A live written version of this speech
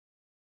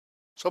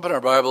Let's open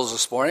our Bibles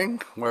this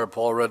morning, where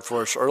Paul read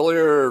for us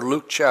earlier,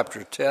 Luke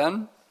chapter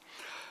 10,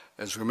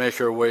 as we make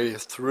our way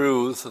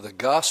through the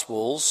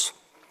Gospels.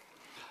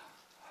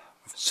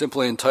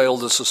 Simply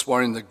entitled this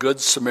morning, The Good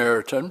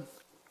Samaritan.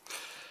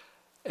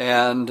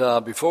 And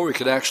before we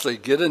can actually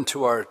get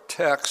into our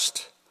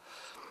text,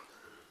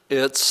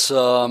 it's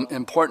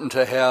important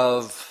to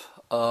have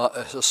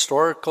a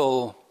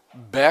historical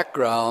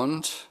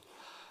background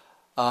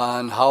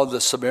on how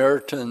the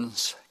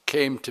Samaritans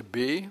came to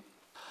be,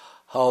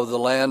 how the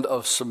land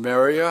of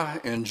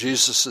Samaria in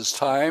Jesus'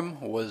 time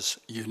was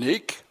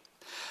unique.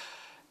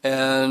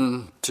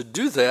 And to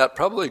do that,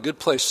 probably a good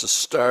place to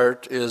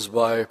start is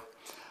by, I'm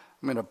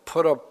going to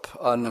put up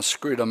on the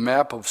screen a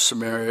map of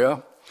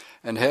Samaria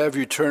and have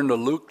you turn to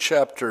Luke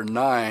chapter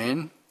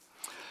 9,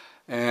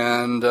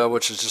 and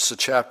which is just a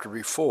chapter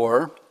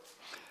before.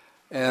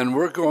 And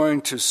we're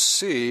going to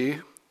see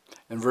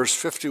in verse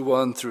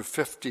 51 through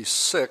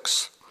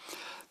 56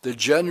 the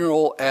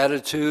general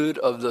attitude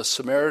of the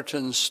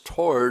Samaritans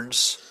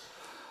towards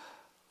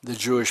the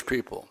Jewish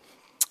people.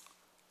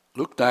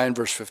 Luke 9,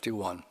 verse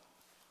 51.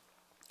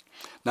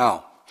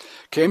 Now,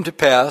 came to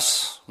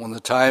pass, when the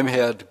time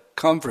had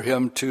come for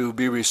him to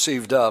be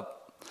received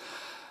up,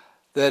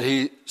 that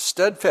he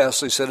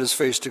steadfastly set his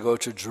face to go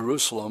to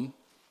Jerusalem,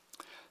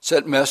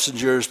 sent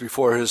messengers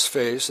before his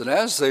face, and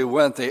as they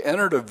went, they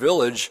entered a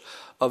village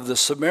of the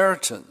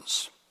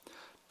Samaritans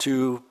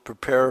to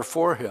prepare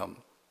for him.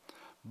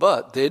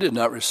 But they did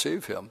not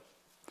receive him,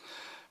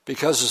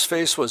 because his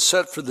face was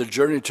set for the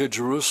journey to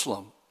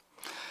Jerusalem.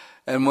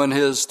 And when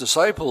his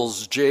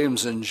disciples,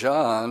 James and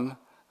John,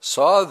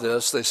 saw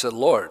this, they said,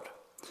 "Lord,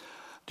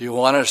 do you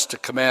want us to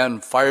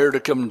command fire to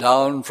come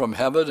down from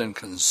heaven and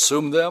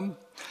consume them,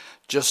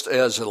 just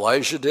as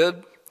Elijah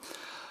did?"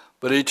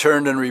 But he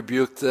turned and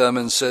rebuked them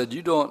and said,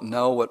 "You don't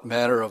know what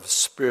manner of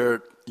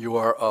spirit you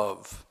are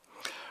of.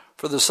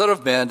 For the Son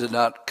of Man did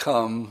not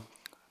come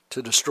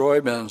to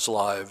destroy men's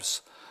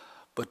lives,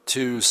 but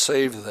to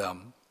save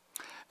them."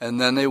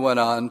 And then they went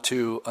on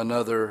to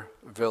another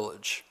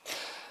village.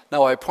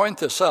 Now I point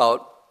this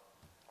out.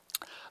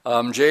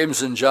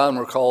 James and John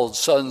were called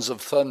sons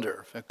of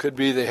thunder. It could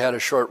be they had a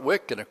short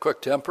wick and a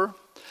quick temper,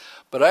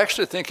 but I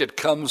actually think it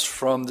comes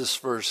from this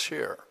verse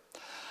here.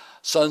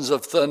 Sons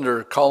of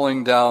thunder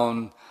calling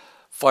down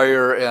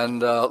fire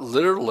and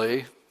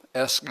literally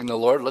asking the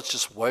Lord, let's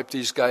just wipe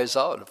these guys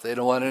out. If they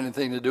don't want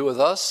anything to do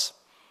with us,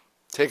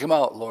 take them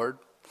out, Lord.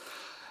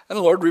 And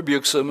the Lord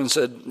rebukes them and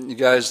said, "You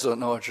guys don't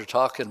know what you're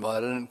talking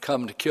about. I didn't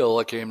come to kill,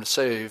 I came to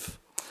save."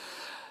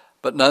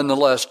 But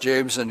nonetheless,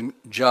 James and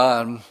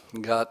John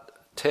got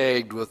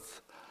tagged with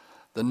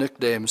the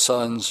nickname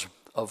Sons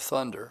of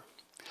Thunder.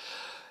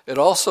 It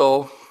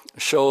also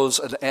shows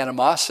an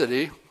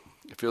animosity.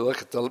 If you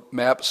look at the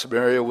map,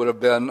 Samaria would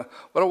have been,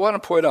 what I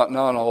want to point out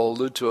now, and I'll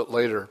allude to it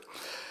later.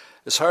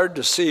 It's hard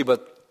to see,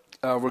 but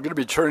we're going to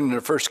be turning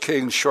to 1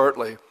 Kings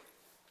shortly,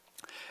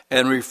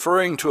 and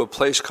referring to a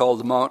place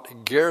called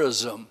Mount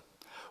Gerizim,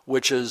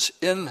 which is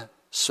in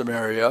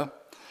Samaria,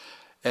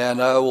 and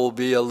I will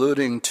be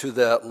alluding to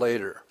that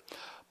later.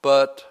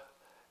 But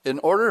in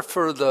order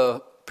for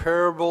the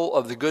parable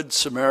of the Good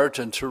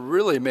Samaritan to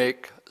really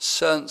make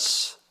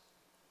sense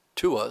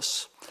to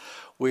us,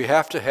 we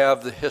have to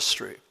have the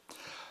history.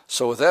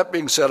 So with that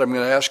being said, I'm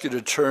going to ask you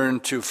to turn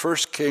to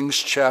 1 Kings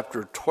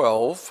chapter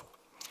 12.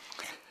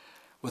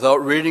 Without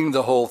reading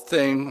the whole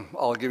thing,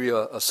 I'll give you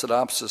a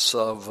synopsis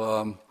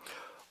of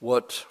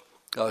what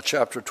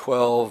chapter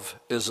 12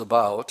 is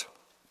about.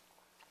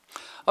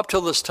 Up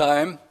till this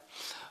time,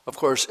 of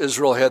course,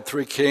 Israel had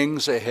three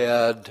kings. They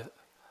had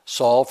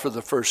Saul for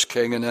the first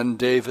king, and then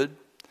David,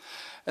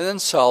 and then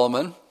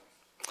Solomon.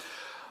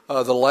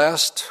 The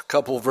last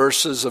couple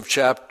verses of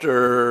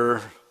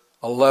chapter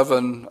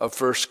 11 of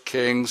 1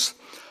 Kings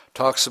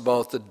talks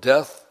about the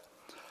death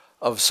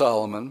of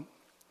Solomon.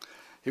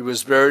 He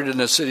was buried in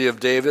the city of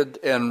David,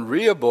 and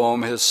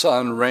Rehoboam, his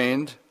son,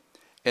 reigned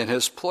in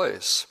his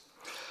place.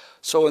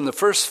 So in the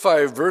first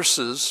 5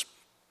 verses,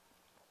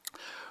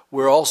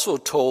 we're also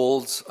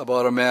told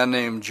about a man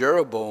named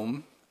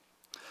Jeroboam,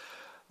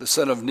 the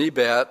son of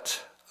Nebat.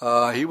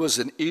 He was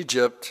in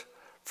Egypt,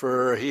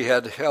 for he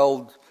had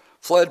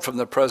fled from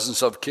the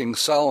presence of King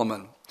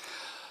Solomon.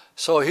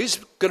 So he's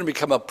going to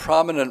become a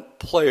prominent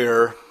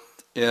player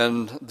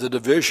in the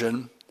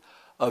division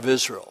of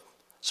Israel.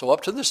 So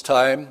up to this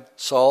time,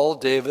 Saul,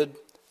 David,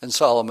 and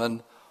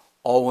Solomon,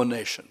 all one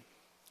nation.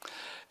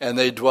 And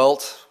they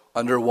dwelt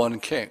under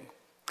one king.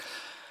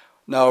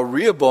 Now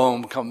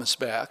Rehoboam comes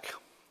back,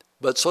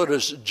 but so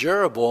does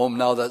Jeroboam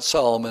now that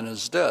Solomon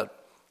is dead.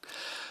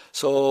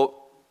 So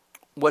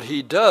what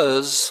he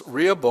does,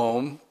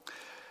 Rehoboam,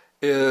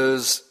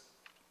 is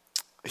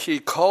he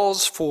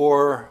calls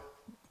for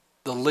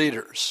the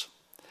leaders,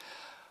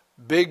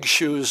 big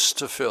shoes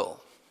to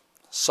fill.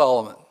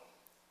 Solomon,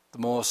 the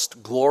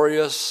most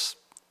glorious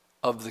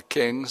of the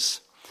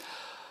kings,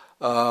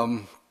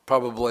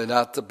 probably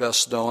not the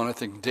best known. I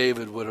think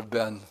David would have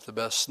been the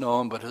best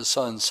known, but his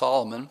son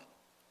Solomon,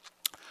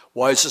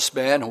 wisest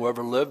man who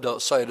ever lived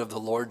outside of the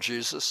Lord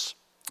Jesus.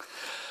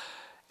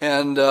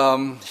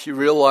 And he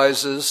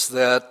realizes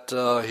that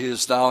he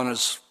is now in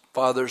his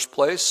father's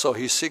place, so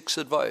he seeks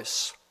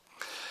advice.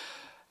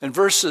 In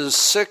verses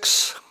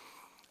 6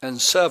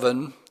 and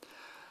 7,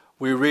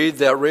 we read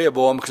that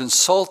Rehoboam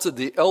consulted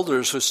the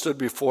elders who stood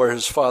before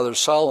his father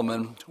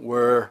Solomon,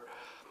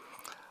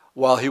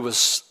 while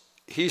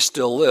he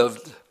still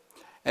lived,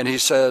 and he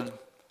said,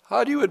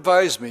 "How do you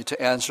advise me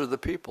to answer the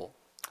people?"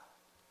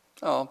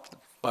 Oh, the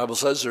Bible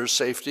says there's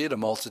safety in a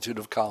multitude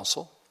of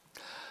counsel.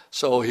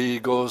 So he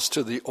goes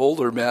to the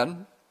older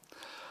men,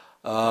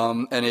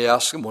 and he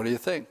asks them, "What do you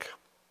think?"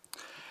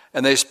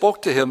 And they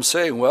spoke to him,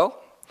 saying, "Well,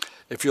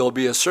 if you'll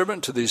be a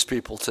servant to these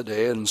people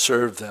today and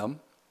serve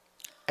them,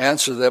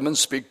 answer them and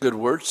speak good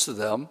words to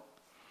them,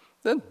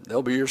 then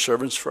they'll be your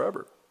servants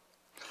forever."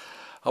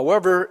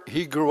 However,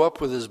 he grew up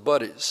with his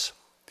buddies,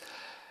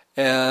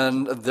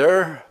 and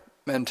their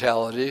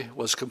mentality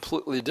was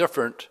completely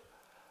different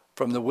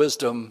from the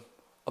wisdom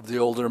of the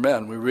older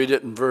men. We read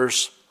it in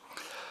verse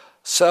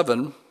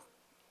 7.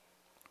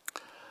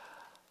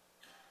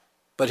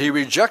 But he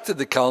rejected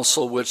the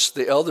counsel which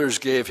the elders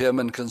gave him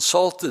and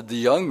consulted the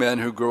young men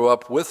who grew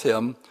up with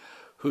him,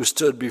 who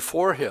stood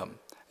before him.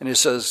 And he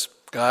says,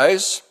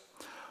 "Guys,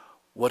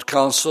 what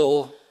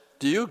counsel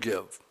do you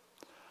give?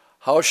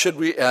 How should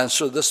we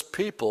answer this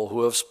people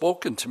who have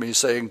spoken to me,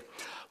 saying,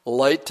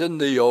 'Lighten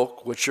the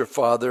yoke which your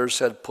fathers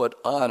had put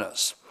on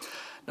us'?"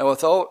 Now,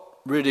 without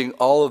reading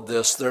all of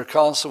this, their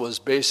counsel was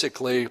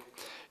basically,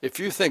 if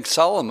you think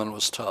Solomon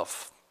was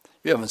tough,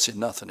 you haven't seen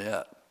nothing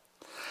yet.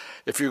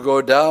 If you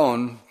go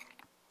down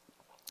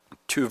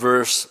to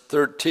verse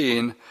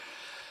 13,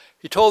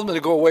 he told them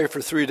to go away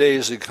for 3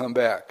 days and come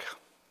back.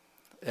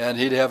 And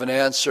he'd have an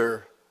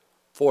answer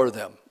for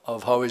them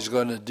of how he's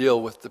going to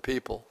deal with the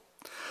people.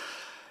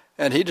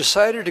 And he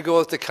decided to go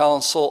with the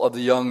counsel of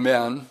the young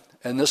men,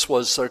 and this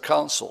was their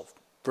counsel.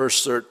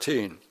 Verse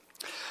 13.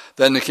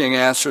 Then the king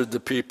answered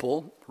the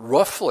people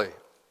roughly,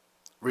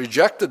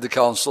 rejected the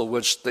counsel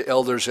which the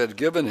elders had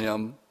given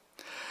him,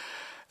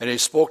 and he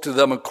spoke to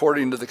them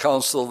according to the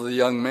counsel of the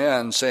young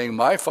man, saying,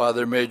 "My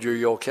father made your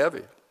yoke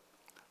heavy,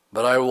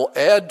 but I will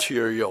add to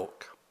your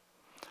yoke.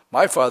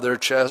 My father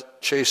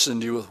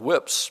chastened you with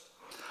whips.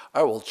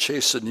 I will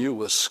chasten you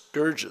with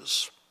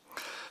scourges."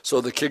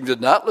 So the king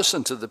did not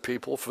listen to the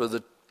people, for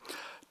the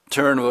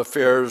turn of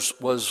affairs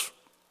was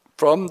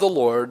from the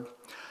Lord,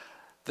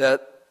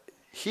 that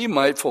he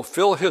might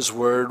fulfill his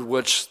word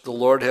which the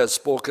Lord had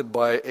spoken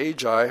by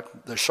Agai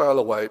the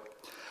Shiloite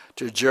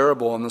to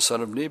Jeroboam the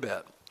son of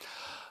Nebat.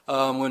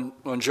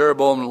 When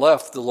Jeroboam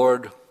left, the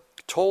Lord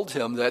told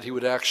him that he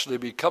would actually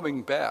be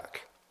coming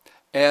back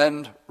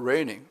and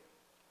reigning.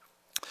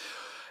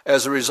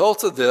 As a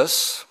result of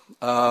this,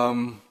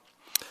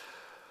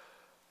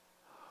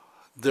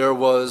 there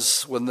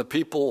was, when the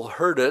people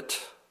heard it,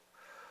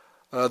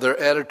 their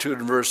attitude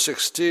in verse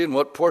 16,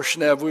 "What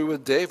portion have we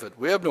with David?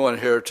 We have no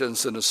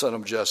inheritance in the son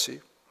of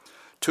Jesse.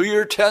 To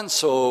your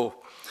tents, O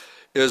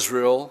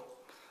Israel.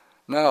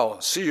 Now,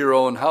 see your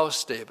own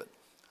house, David."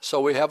 So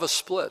we have a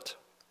split.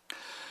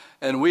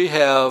 And we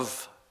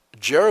have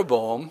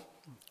Jeroboam,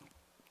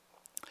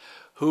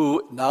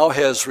 who now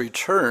has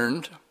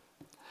returned.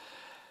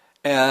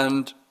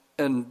 And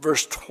in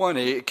verse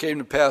 20, it came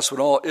to pass when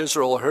all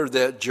Israel heard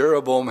that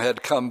Jeroboam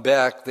had come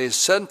back, they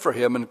sent for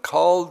him and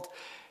called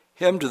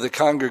him to the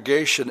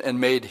congregation and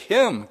made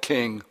him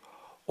king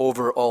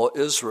over all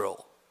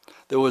Israel.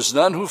 There was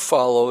none who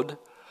followed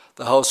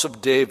the house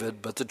of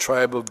David, but the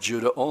tribe of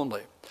Judah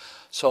only.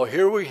 So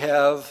here we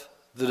have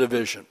the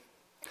division.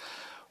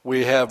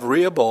 We have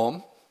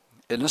Rehoboam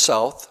in the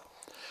south,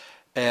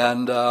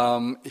 and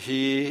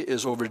he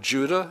is over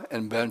Judah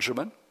and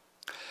Benjamin.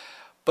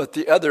 But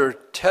the other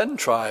 10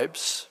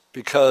 tribes,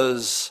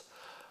 because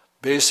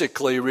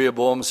basically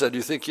Rehoboam said,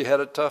 "You think you had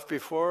it tough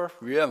before?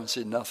 You haven't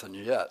seen nothing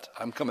yet.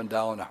 I'm coming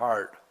down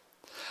hard."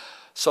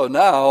 So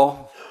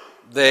now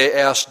they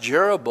asked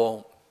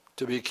Jeroboam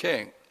to be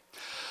king.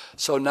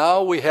 So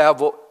now we have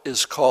what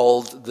is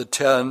called the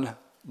 10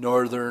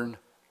 northern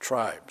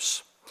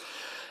tribes.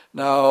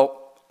 Now,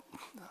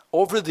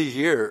 over the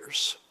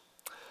years,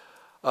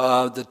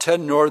 the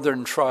 10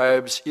 northern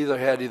tribes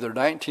had either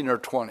 19 or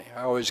 20.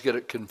 I always get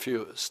it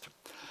confused.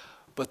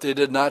 But they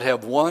did not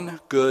have one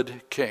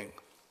good king.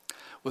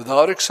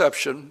 Without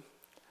exception,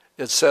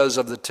 it says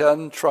of the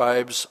 10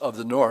 tribes of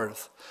the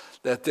north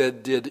that they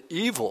did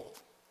evil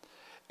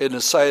in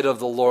the sight of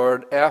the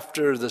Lord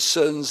after the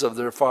sins of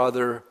their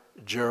father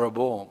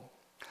Jeroboam.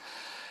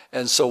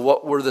 And so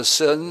what were the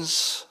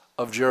sins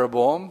of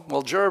Jeroboam?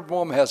 Well,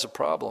 Jeroboam has a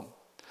problem.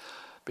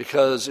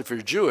 Because if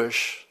you're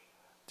Jewish,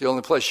 the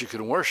only place you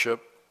can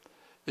worship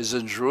is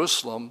in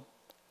Jerusalem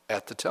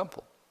at the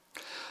temple.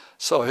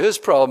 So his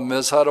problem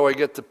is, how do I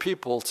get the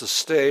people to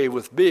stay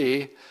with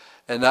me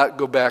and not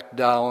go back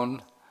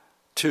down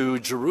to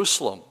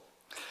Jerusalem?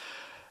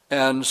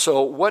 And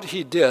so what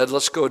he did,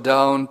 let's go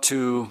down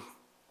to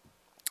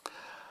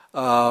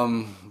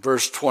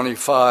verse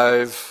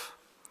 25.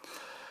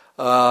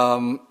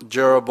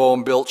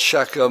 Jeroboam built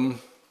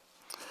Shechem,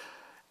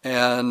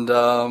 and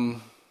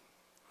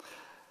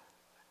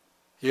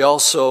he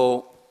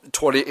also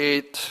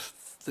 28,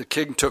 the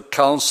king took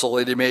counsel,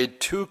 and he made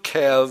 2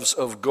 calves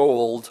of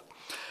gold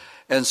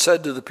and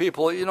said to the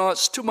people,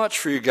 it's too much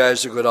for you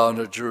guys to go down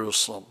to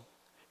Jerusalem.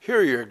 Here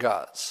are your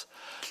gods.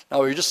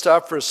 Now, we just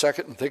stop for a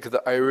second and think of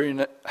the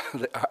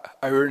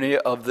irony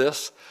of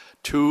this.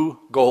 2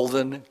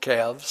 golden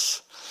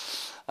calves.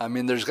 I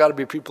mean, there's got to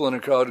be people in the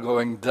crowd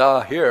going,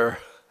 duh, here.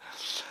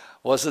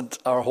 Wasn't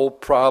our whole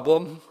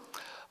problem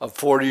of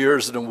 40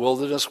 years in the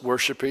wilderness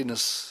worshiping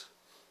this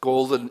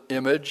golden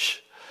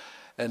image?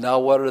 And now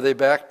what are they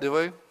back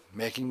doing?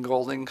 Making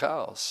golden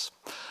cows.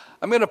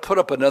 I'm going to put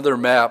up another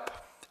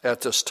map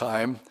at this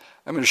time.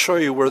 I'm going to show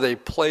you where they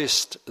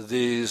placed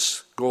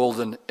these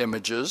golden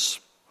images.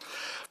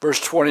 Verse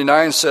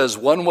 29 says,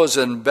 one was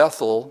in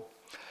Bethel,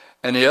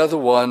 and the other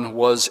one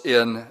was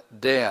in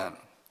Dan.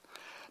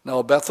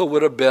 Now, Bethel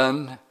would have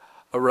been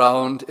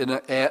around in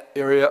an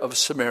area of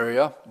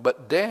Samaria,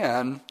 but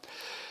Dan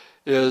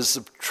is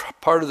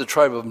part of the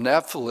tribe of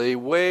Naphtali,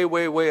 way,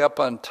 way, way up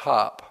on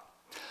top.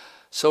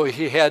 So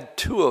he had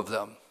 2 of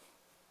them.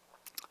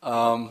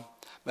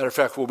 Matter of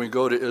fact, when we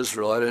go to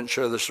Israel, I didn't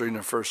share this during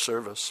the first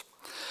service.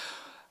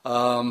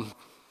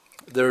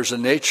 There's a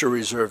nature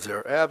reserve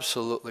there,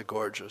 absolutely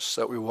gorgeous,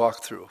 that we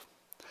walk through.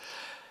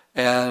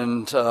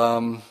 And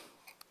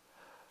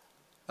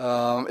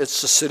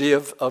it's the city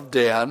of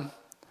Dan.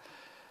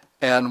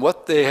 And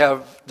what they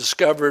have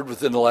discovered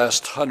within the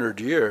last 100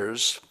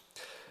 years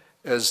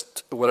is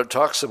when it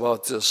talks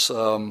about this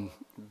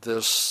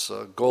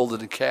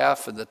golden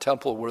calf in the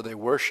temple where they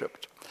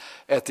worshipped.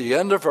 At the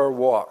end of our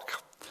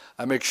walk,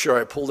 I make sure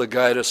I pulled the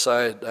guide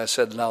aside. I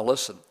said, now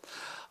listen,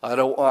 I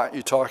don't want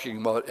you talking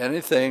about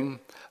anything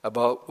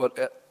about what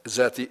is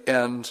at the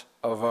end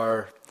of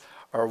our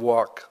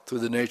walk through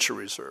the nature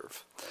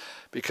reserve.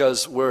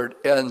 Because where it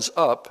ends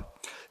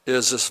up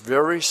is this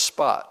very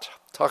spot.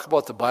 Talk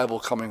about the Bible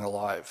coming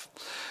alive.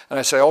 And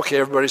I say, okay,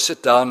 everybody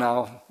sit down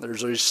now.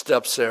 There's these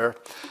steps there.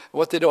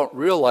 What they don't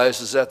realize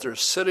is that they're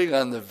sitting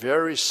on the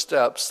very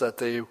steps that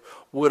they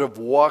would have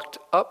walked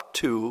up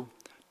to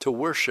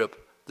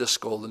worship this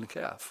golden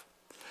calf.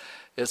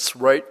 It's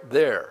right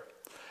there.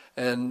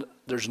 And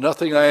there's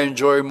nothing I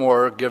enjoy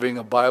more giving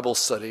a Bible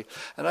study.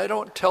 And I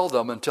don't tell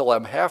them until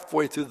I'm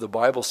halfway through the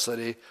Bible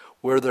study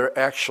where they're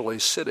actually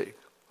sitting.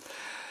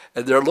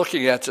 And they're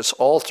looking at this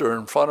altar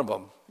in front of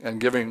them and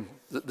giving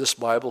this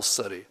Bible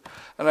study.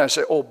 And I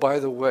say, oh, by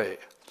the way,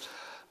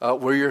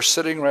 where you're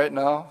sitting right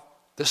now,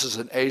 this is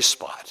an A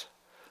spot.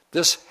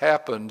 This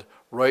happened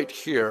right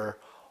here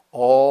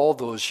all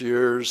those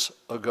years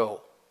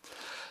ago.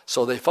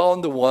 So they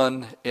found the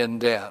one in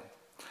Dan.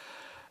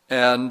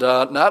 And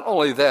not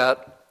only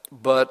that,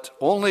 but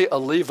only a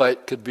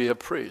Levite could be a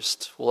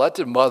priest. Well, that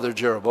didn't bother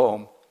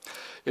Jeroboam.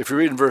 If you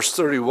read in verse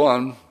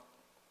 31,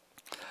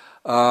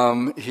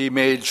 he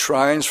made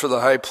shrines for the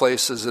high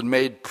places and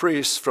made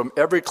priests from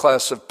every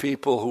class of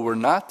people who were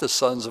not the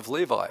sons of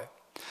Levi.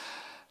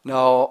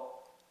 Now,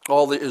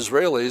 all the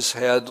Israelis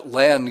had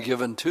land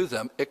given to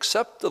them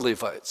except the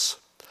Levites.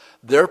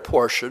 Their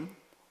portion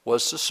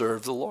was to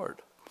serve the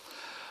Lord.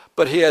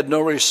 But he had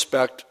no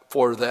respect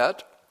for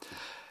that.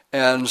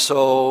 And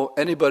so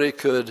anybody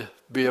could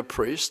be a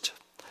priest.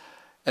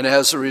 And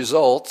as a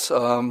result,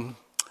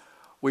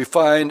 we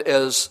find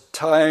as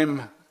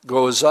time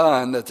goes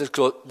on that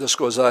this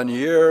goes on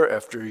year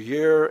after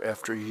year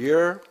after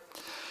year.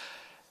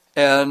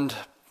 And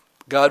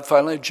God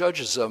finally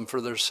judges them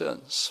for their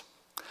sins.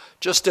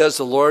 Just as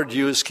the Lord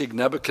used King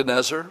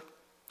Nebuchadnezzar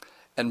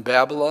and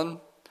Babylon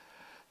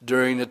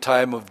during the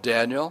time of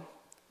Daniel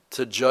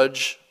to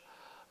judge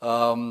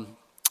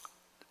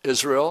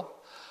Israel.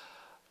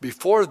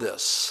 Before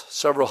this,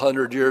 several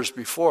hundred years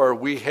before,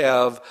 we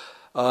have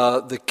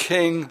the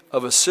king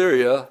of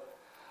Assyria,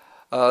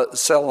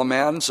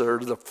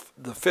 Salmanaser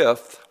the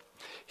fifth.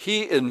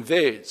 He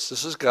invades.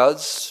 This is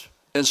God's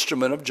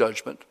instrument of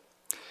judgment.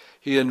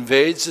 He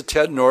invades the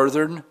 10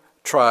 northern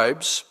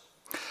tribes.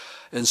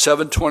 In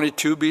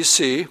 722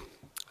 BC,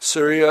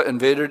 Syria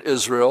invaded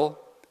Israel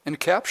and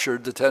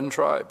captured the 10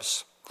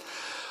 tribes.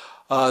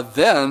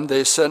 Then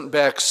they sent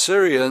back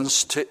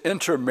Syrians to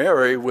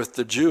intermarry with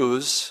the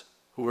Jews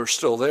who were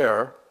still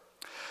there.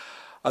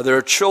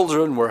 Their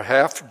children were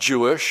half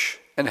Jewish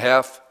and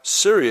half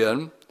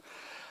Syrian,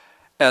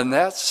 and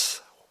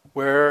that's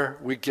where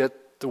we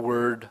get the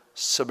word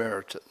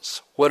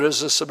Samaritans. What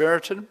is a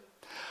Samaritan?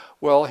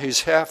 Well,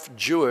 he's half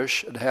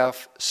Jewish and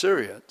half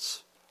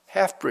Syrians,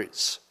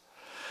 half-breeds.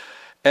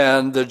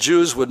 And the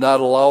Jews would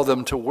not allow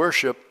them to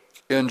worship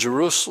in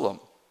Jerusalem.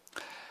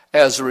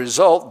 As a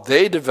result,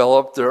 they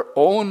developed their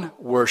own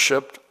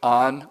worship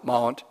on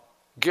Mount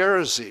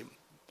Gerizim.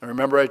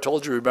 Remember I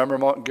told you, remember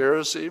Mount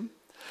Gerizim?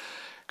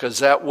 Because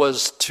that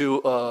was to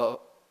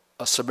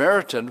a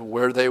Samaritan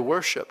where they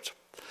worshipped.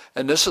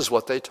 And this is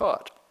what they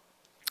taught.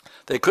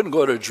 They couldn't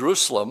go to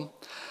Jerusalem.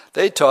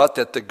 They taught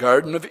that the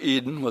Garden of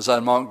Eden was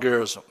on Mount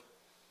Gerizim.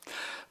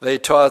 They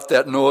taught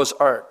that Noah's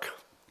Ark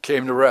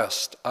came to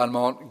rest on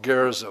Mount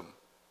Gerizim.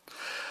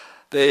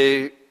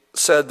 They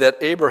said that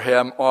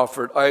Abraham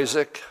offered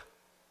Isaac,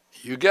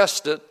 you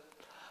guessed it,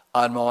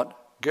 on Mount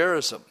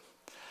Gerizim.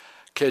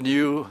 Can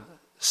you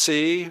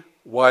see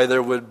why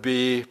there would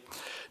be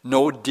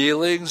no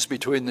dealings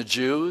between the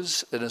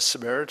Jews and the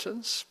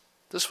Samaritans?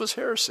 This was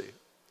heresy.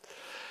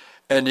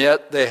 And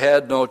yet they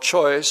had no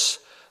choice.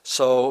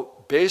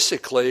 So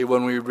basically,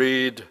 when we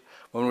read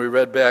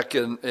back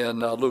in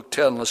Luke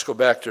 10, let's go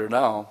back there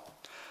now.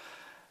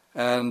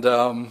 And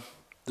the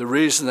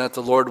reason that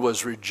the Lord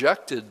was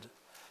rejected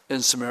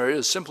in Samaria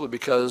is simply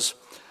because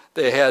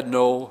they had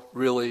no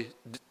really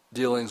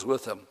dealings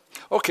with him.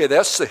 Okay,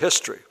 that's the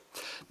history.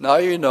 Now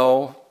you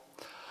know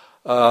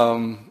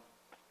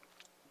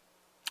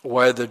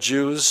why the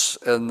Jews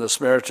and the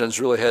Samaritans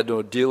really had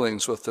no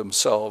dealings with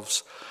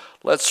themselves.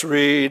 Let's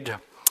read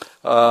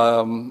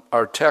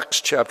our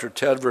text, chapter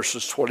 10,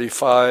 verses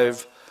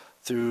 25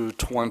 through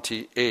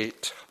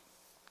 28.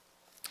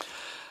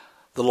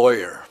 The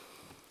lawyer.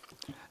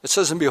 It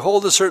says, "And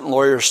behold, a certain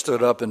lawyer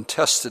stood up and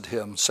tested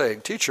him,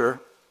 saying, 'Teacher,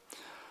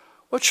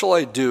 what shall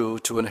I do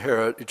to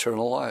inherit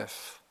eternal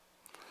life?'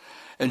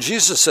 And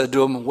Jesus said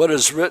to him, 'What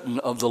is written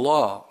of the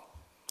law?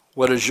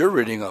 What is your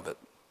reading of it?'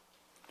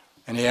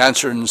 And he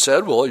answered and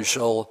said, 'Well, you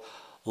shall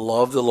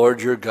love the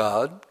Lord your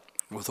God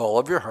with all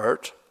of your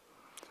heart,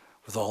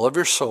 with all of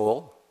your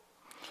soul,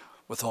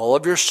 with all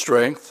of your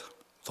strength,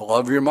 with all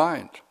of your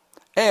mind,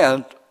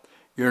 and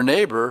your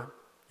neighbor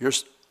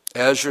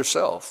as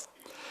yourself.'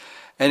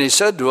 And he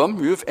said to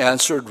him, 'You've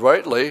answered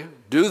rightly.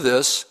 Do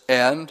this,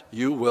 and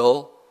you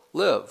will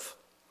live.'"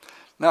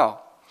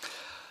 Now,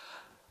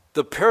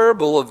 the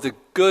parable of the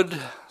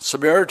Good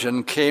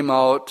Samaritan came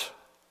out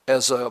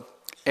as an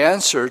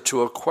answer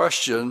to a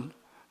question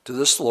to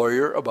this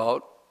lawyer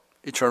about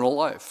eternal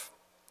life.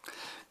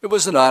 It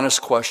was an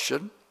honest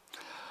question,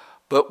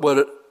 but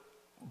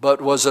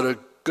was it a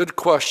good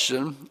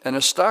question and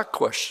a stock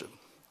question?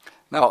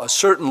 Now, a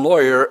certain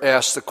lawyer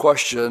asked the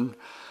question,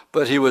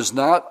 but he was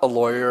not a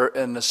lawyer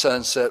in the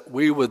sense that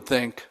we would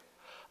think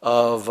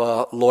of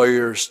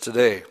lawyers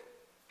today.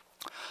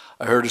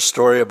 I heard a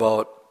story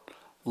about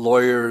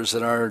lawyers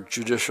in our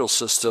judicial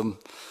system.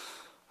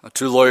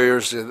 Two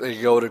lawyers, they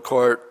go to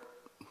court.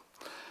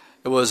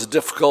 It was a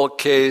difficult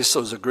case.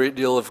 There was a great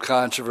deal of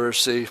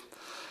controversy.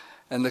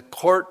 And the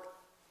court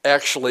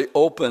actually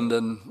opened,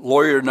 and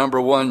lawyer number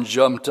one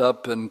jumped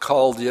up and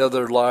called the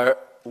other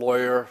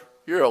lawyer,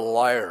 "You're a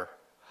liar."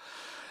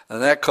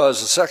 And that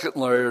caused the second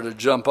lawyer to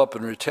jump up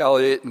and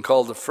retaliate and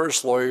call the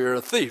first lawyer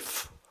a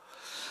thief.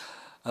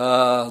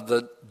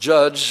 The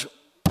judge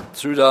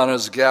threw down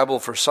his gavel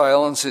for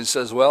silence. He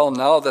says, "Well,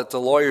 now that the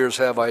lawyers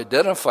have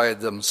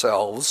identified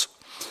themselves,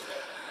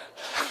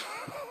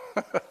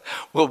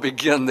 we'll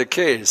begin the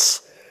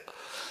case."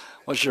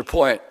 What's your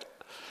point?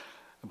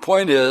 The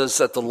point is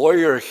that the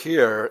lawyer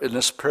here in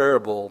this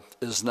parable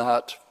is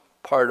not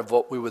part of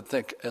what we would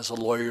think as a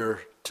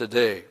lawyer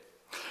today.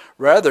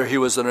 Rather, he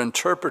was an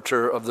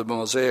interpreter of the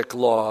Mosaic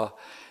law.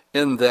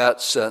 In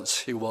that sense,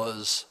 he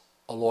was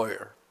a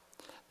lawyer.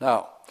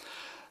 Now,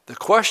 the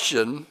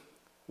question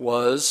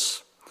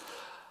was,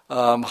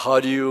 how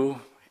do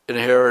you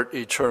inherit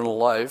eternal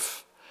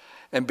life?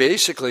 And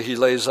basically, he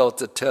lays out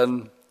the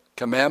 10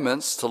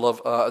 commandments to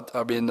love,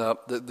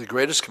 the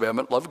greatest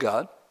commandment, love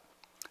God,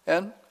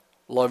 and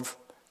love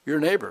your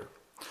neighbor.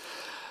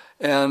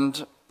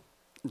 And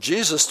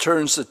Jesus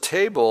turns the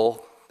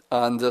table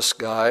on this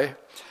guy,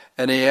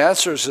 and he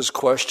answers his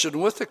question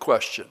with a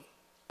question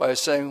by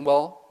saying,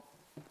 "Well,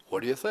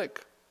 what do you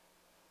think?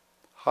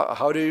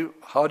 How do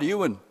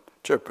you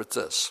interpret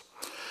this?"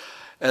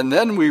 And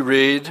then we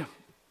read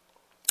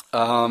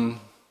in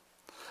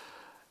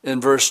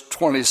verse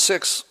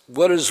 26,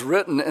 "What is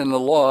written in the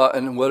law,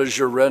 and what is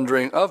your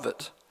rendering of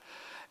it?"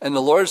 And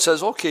the Lord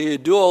says, "Okay, you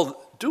do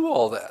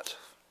all that,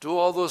 do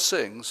all those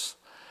things,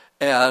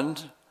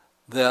 and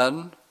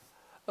then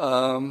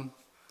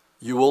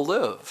you will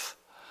live."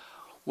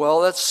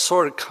 Well, that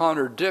sort of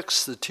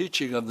contradicts the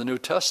teaching of the New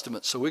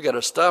Testament. So we got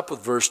to stop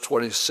with verse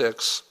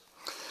 26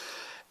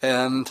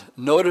 and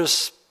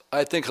notice,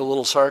 I think, a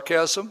little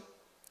sarcasm,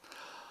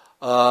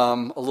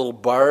 a little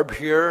barb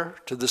here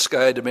to this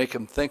guy to make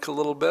him think a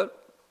little bit.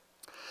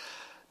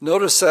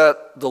 Notice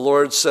that the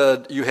Lord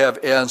said, "You have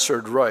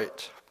answered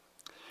right."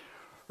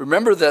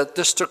 Remember that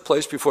this took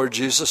place before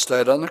Jesus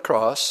died on the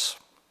cross.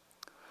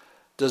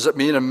 Does it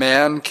mean a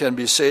man can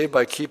be saved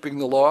by keeping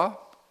the law?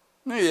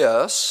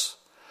 Yes.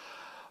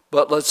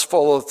 But let's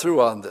follow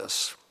through on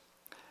this.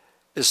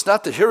 It's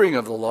not the hearing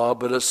of the law,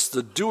 but it's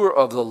the doer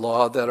of the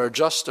law that are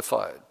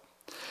justified.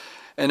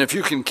 And if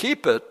you can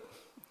keep it,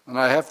 and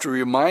I have to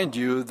remind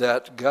you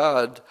that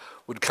God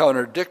would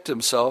contradict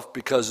himself,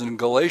 because in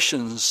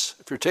Galatians,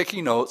 if you're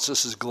taking notes,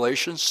 this is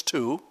Galatians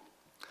 2,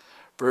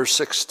 verse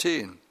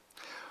 16,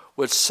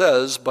 which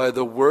says, "By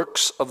the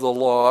works of the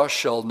law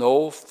shall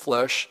no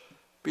flesh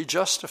be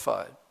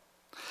justified."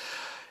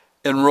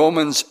 In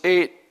Romans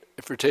 8,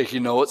 if you're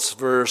taking notes,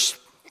 verse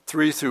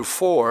 3 through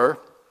 4,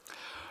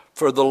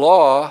 for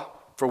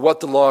what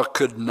the law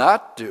could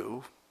not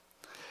do,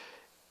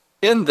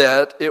 in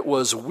that it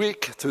was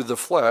weak through the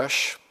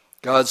flesh,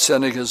 God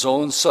sending his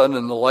own Son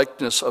in the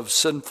likeness of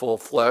sinful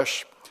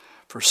flesh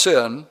for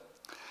sin,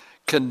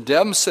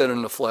 condemned sin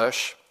in the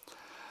flesh,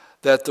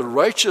 that the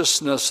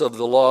righteousness of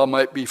the law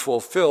might be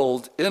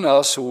fulfilled in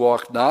us who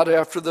walk not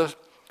after the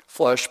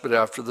flesh, but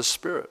after the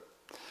Spirit.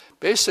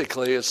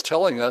 Basically, it's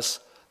telling us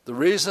the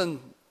reason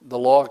the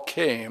law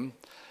came,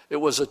 it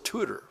was a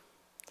tutor.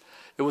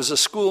 It was a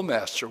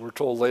schoolmaster, we're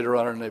told later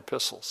on in the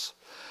epistles.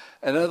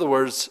 In other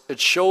words, it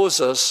shows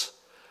us,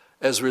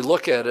 as we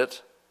look at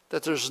it,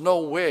 that there's no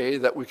way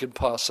that we could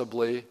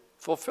possibly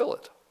fulfill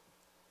it.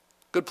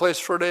 Good place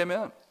for an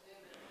amen.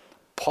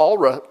 Paul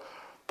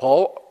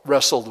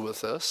wrestled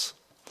with this.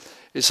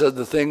 He said,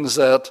 the things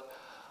that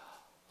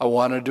I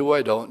want to do,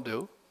 I don't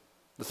do.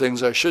 The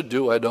things I should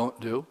do, I don't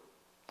do.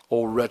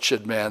 Oh,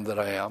 wretched man that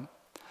I am.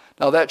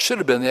 Now, that should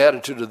have been the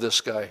attitude of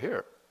this guy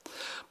here.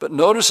 But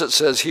notice it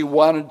says he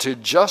wanted to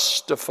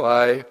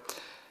justify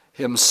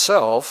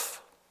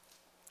himself.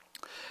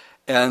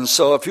 And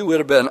so if he would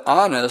have been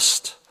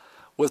honest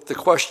with the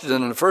question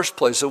in the first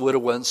place, it would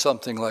have went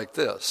something like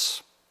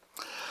this.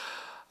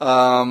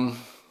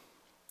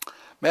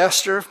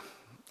 Master,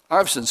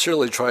 I've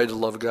sincerely tried to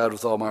love God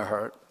with all my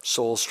heart,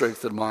 soul,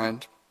 strength, and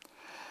mind,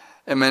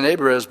 and my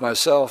neighbor as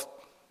myself,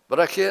 but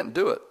I can't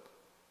do it.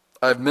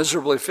 I've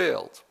miserably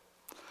failed.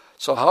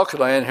 So how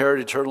can I inherit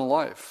eternal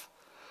life?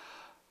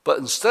 But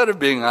instead of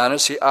being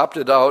honest, he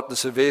opted out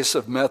this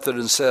evasive method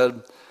and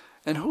said,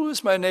 and who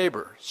is my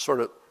neighbor? Sort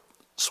of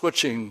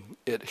switching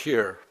it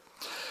here.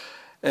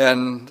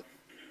 And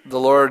the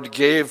Lord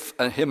gave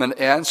him an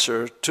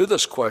answer to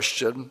this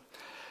question,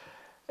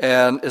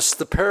 and it's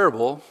the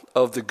parable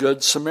of the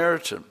Good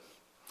Samaritan.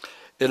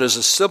 It is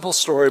a simple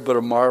story, but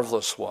a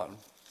marvelous one.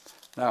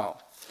 Now,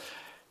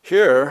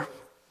 here,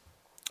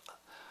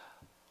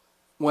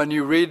 when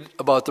you read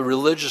about the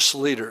religious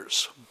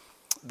leaders,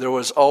 there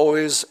was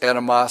always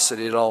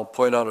animosity, and I'll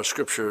point out a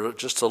scripture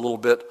just a little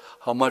bit,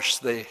 how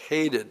much they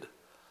hated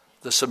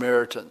the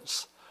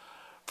Samaritans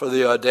for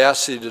the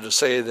audacity to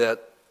say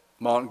that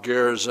Mount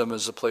Gerizim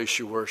is the place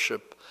you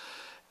worship,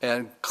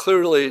 and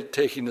clearly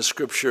taking the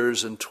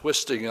scriptures and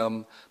twisting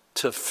them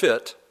to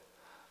fit,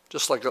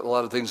 just like a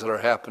lot of things that are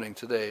happening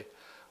today,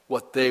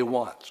 what they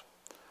want.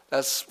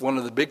 That's one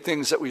of the big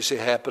things that we see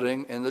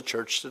happening in the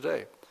church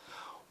today.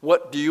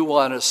 What do you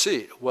want to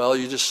see? Well,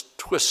 you just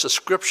twist the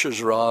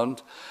scriptures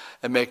around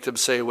and make them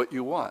say what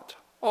you want.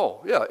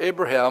 Oh, yeah,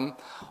 Abraham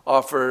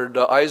offered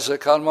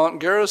Isaac on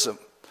Mount Gerizim.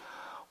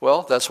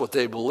 Well, that's what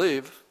they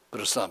believe, but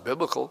it's not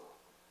biblical.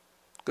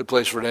 Good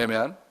place for an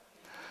amen.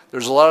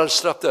 There's a lot of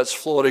stuff that's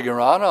floating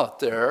around out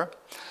there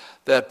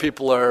that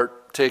people are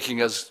taking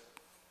as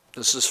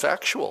this is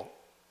factual.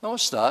 No,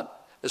 it's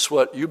not. It's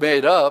what you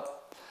made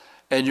up,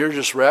 and you're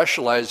just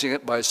rationalizing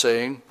it by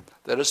saying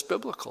that it's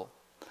biblical.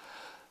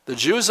 The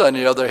Jews, on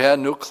the other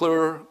hand, knew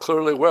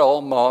clearly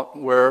well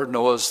where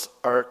Noah's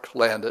ark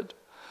landed.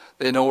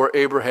 They know where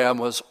Abraham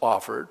was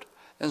offered,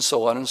 and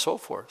so on and so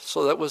forth.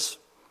 So that was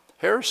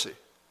heresy.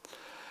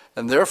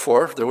 And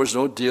therefore, there was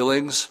no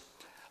dealings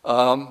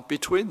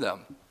between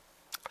them.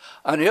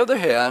 On the other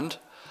hand,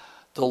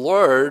 the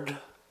Lord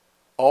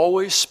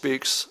always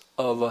speaks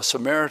of a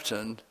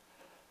Samaritan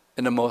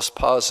in the most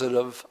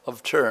positive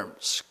of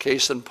terms.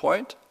 Case in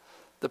point,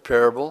 the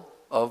parable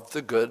of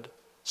the Good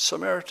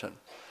Samaritan.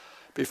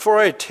 Before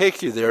I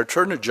take you there,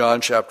 turn to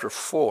John chapter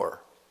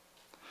 4.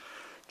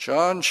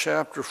 John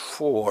chapter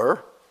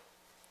 4,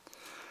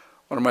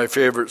 one of my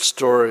favorite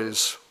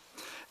stories.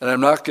 And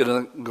I'm not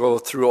going to go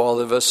through all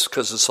of this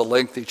because it's a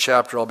lengthy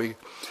chapter. I'll be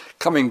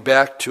coming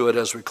back to it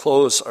as we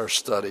close our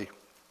study.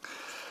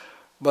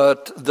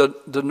 But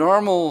the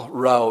normal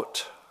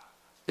route,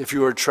 if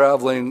you were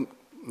traveling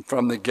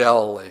from the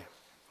Galilee,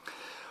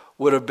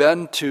 would have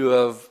been to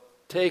have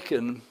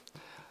taken,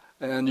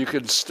 and you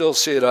can still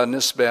see it on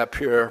this map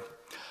here,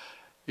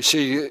 you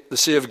see the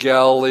Sea of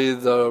Galilee,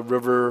 the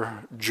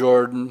River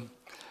Jordan,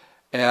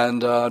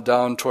 and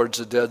down towards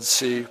the Dead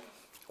Sea,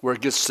 where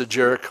it gets to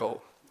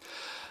Jericho.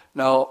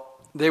 Now,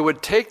 they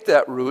would take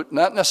that route,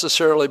 not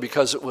necessarily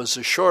because it was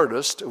the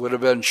shortest. It would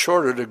have been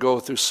shorter to go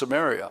through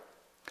Samaria.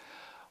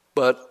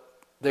 But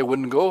they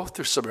wouldn't go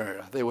through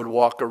Samaria. They would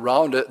walk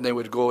around it, and they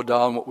would go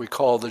down what we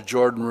call the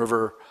Jordan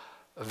River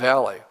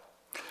Valley.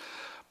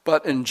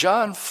 But in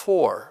John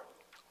 4,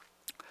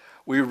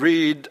 we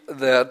read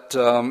that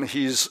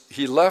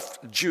he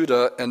left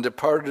Judah and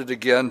departed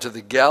again to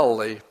the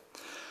Galilee.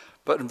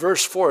 But in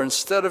verse 4,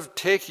 instead of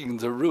taking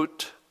the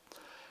route,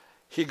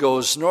 he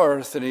goes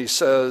north and he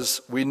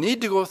says, we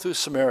need to go through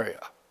Samaria.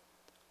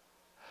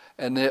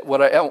 And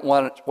what I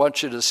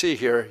want you to see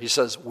here, he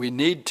says, we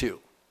need to.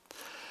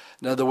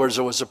 In other words,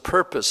 there was a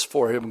purpose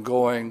for him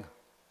going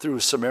through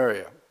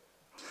Samaria.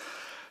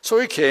 So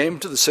he came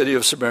to the city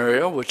of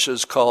Samaria, which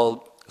is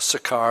called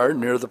Sychar,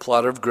 near the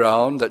plot of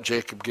ground that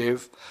Jacob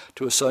gave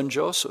to his son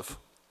Joseph.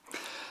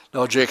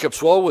 Now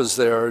Jacob's well was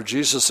there.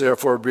 Jesus,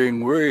 therefore,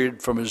 being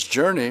wearied from his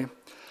journey,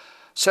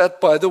 sat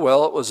by the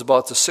well. It was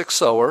about the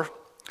 6th hour.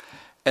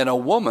 And a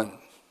woman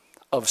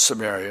of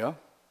Samaria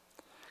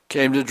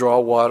came to draw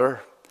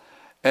water,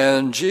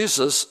 and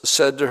Jesus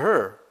said to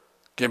her,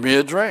 give me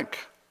a drink.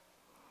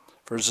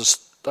 For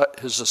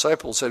his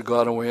disciples had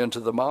gone away into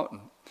the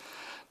mountain.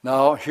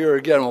 Now, here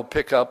again, we'll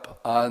pick up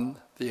on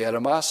the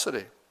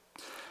animosity.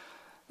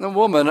 The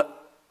woman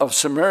of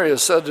Samaria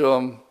said to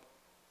him,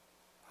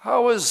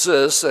 "How is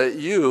this that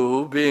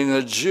you, being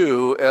a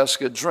Jew,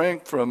 ask a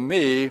drink from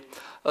me,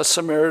 a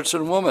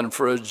Samaritan woman?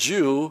 For a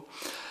Jew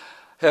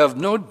have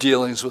no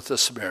dealings with the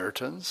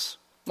Samaritans."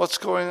 What's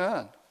going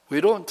on?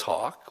 We don't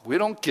talk. We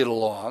don't get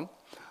along.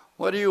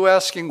 What are you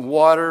asking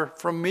water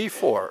from me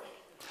for?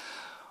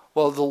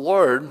 Well, the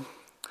Lord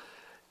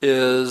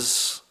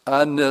is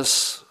on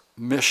this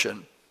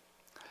mission.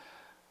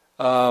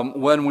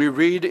 When we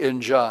read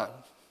in John,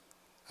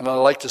 and I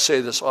like to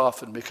say this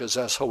often because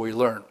that's how we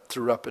learn,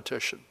 through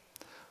repetition.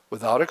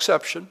 Without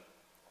exception,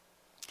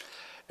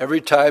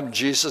 every time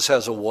Jesus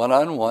has a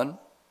one-on-one,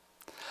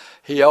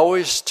 he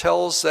always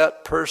tells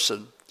that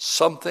person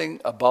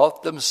something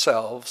about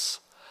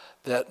themselves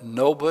that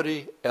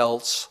nobody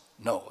else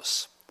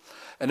knows.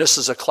 And this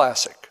is a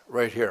classic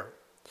right here.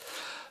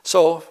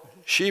 So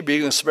she,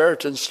 being a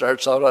Samaritan,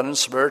 starts out on a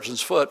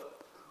Samaritan's foot.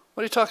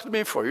 "What are you talking to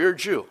me for? You're a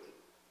Jew.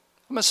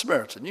 I'm a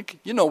Samaritan.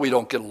 You know we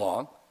don't get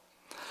along."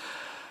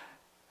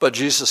 But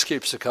Jesus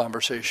keeps the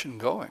conversation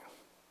going.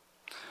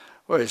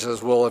 Well, he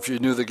says, "Well, if you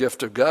knew the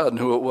gift of God and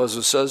who it was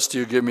who says to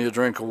you, 'Give me a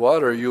drink of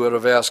water,' you would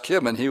have asked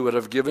him, and he would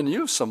have given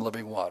you some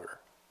living water."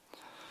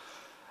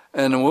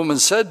 And the woman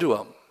said to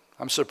him,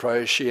 I'm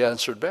surprised she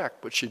answered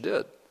back, but she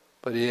did.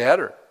 But he had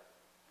her.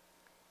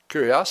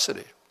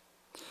 Curiosity.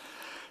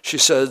 She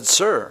said,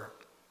 "Sir,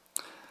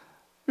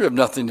 you have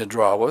nothing to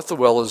draw with. The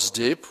well is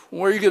deep.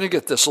 Where are you going to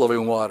get this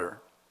living water?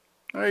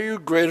 Are you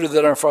greater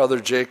than our father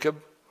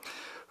Jacob,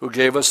 who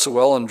gave us the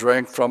well and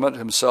drank from it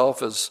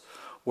himself, as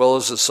well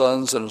as his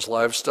sons and his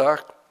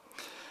livestock?"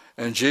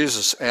 And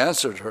Jesus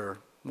answered her,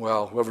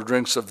 "Well, whoever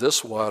drinks of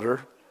this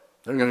water,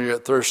 they're going to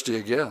get thirsty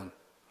again.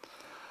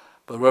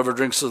 But whoever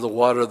drinks of the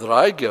water that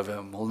I give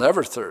him will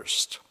never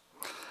thirst.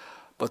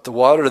 But the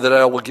water that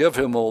I will give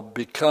him will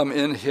become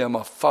in him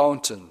a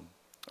fountain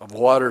of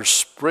water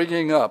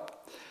springing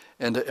up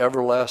into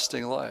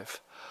everlasting life."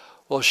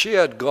 Well, she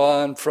had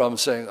gone from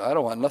saying, "I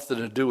don't want nothing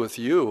to do with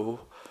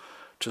you,"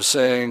 to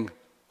saying,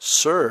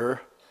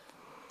 "Sir,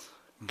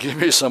 give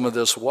me some of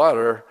this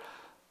water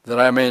that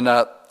I may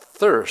not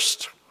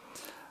thirst."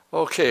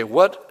 Okay,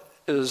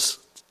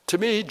 to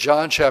me,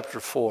 John chapter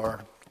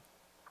 4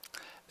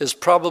 is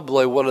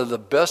probably one of the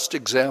best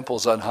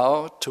examples on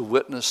how to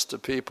witness to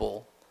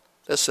people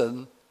that's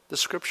in the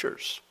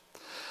scriptures.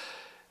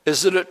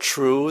 Isn't it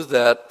true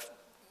that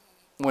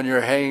when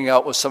you're hanging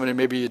out with somebody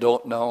maybe you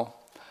don't know,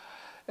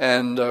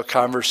 and a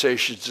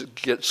conversation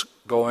gets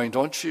going,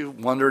 don't you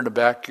wonder in the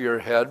back of your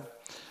head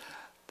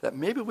that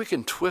maybe we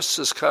can twist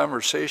this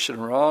conversation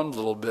around a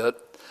little bit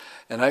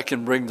and I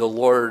can bring the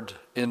Lord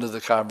into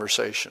the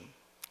conversation?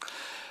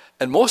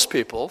 And most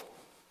people,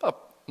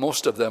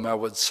 most of them I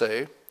would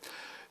say,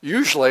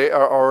 usually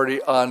are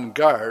already on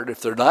guard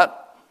if they're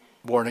not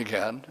born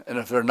again, and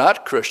if they're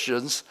not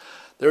Christians,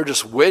 they're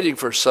just waiting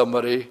for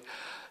somebody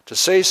to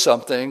say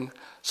something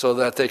so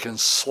that they can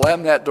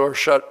slam that door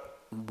shut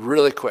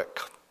really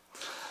quick.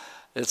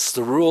 It's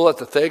the rule at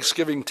the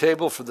Thanksgiving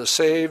table for the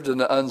saved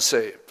and the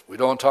unsaved. We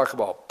don't talk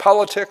about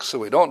politics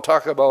and we don't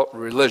talk about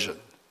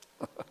religion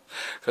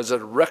because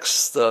it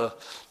wrecks the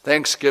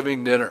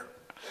Thanksgiving dinner.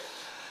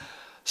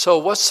 So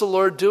what's the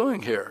Lord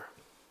doing here?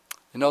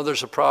 You know,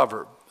 there's a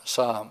proverb, a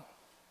psalm.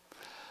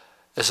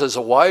 It says,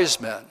 "A wise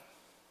man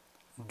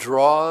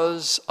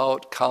draws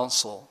out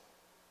counsel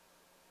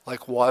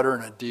like water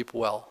in a deep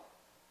well."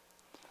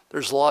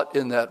 There's a lot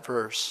in that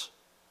verse.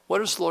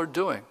 What is the Lord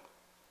doing?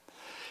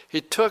 He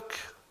took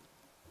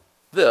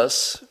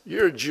this,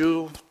 you're a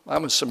Jew,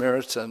 I'm a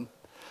Samaritan,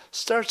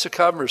 starts a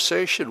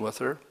conversation with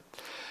her.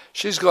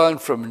 She's gone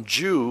from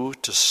Jew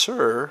to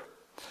Sir,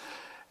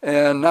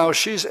 and now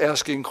she's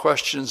asking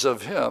questions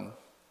of him.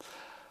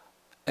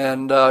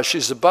 And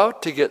she's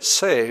about to get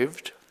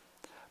saved,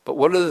 but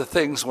one of the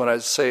things when I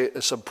say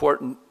it's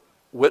important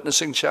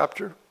witnessing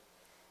chapter,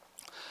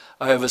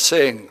 I have a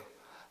saying,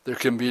 there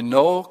can be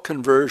no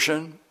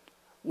conversion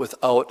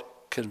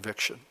without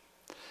conviction.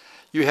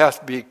 You have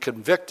to be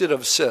convicted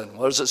of sin.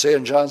 What does it say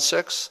in John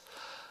 6?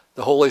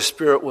 The Holy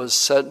Spirit was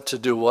sent to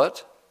do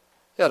what?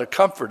 Yeah, to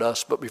comfort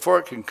us, but before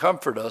it can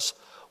comfort us,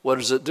 what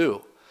does it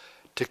do?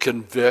 To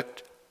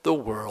convict the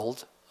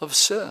world of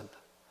sin.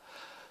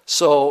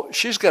 So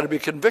she's got to be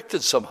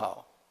convicted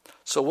somehow.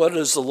 So what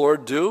does the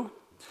Lord do?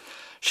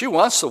 She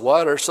wants the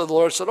water, so the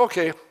Lord said,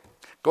 "Okay,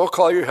 go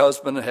call your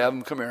husband and have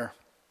him come here."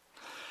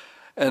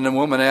 And the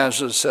woman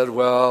answered and said,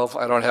 "Well,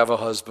 I don't have a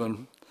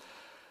husband."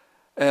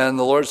 And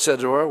the Lord said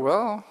to her,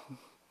 well,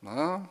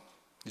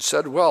 you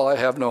said, "Well, I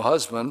have no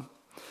husband.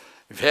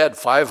 You've had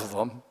 5 of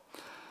them.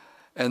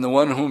 And the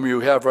one whom you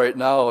have right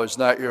now is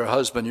not your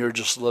husband. You're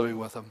just living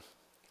with him."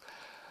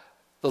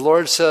 The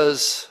Lord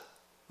says,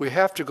 we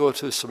have to go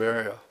to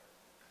Samaria.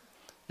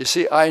 You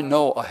see, I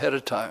know ahead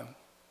of time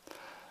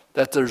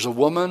that there's a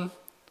woman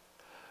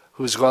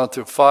who's gone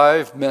through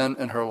 5 men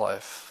in her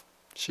life.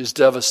 She's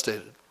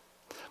devastated.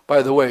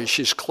 By the way,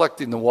 she's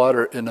collecting the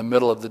water in the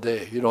middle of the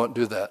day. You don't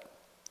do that.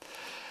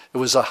 It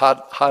was the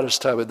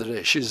hottest time of the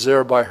day. She's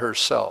there by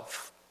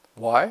herself.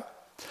 Why?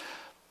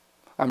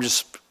 I'm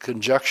just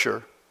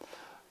conjecture.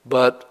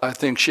 but I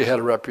think she had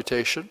a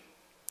reputation.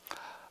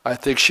 I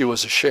think she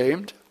was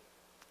ashamed.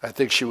 I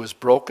think she was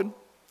broken.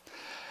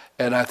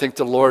 And I think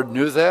the Lord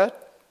knew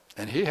that,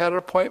 and he had an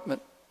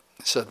appointment.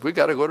 He said, we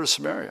got to go to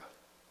Samaria.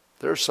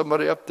 There's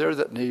somebody up there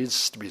that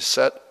needs to be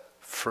set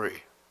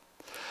free.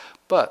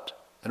 But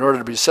in order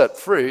to be set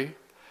free,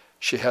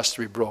 she has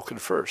to be broken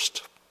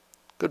first.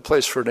 Good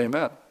place for an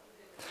amen.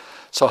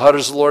 So how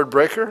does the Lord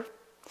break her?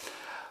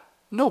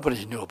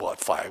 Nobody knew about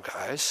 5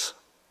 guys.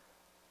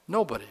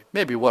 Nobody.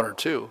 Maybe 1 or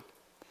 2.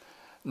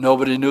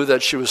 Nobody knew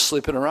that she was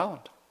sleeping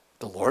around.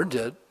 The Lord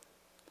did.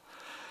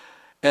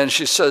 And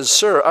she says,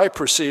 sir, I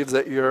perceive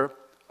that you're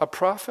a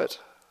prophet.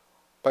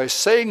 By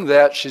saying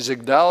that, she's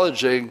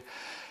acknowledging,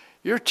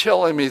 you're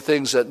telling me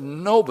things that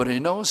nobody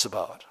knows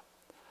about.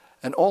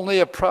 And only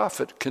a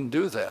prophet can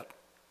do that.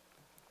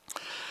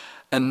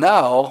 And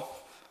now,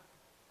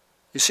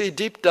 you see,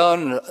 deep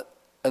down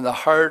in the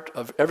heart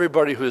of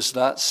everybody who is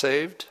not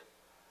saved,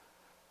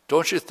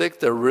 don't you think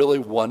they're really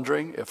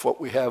wondering if what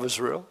we have is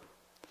real?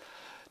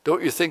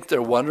 Don't you think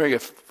they're wondering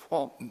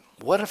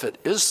what if it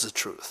is the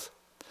truth?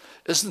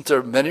 Isn't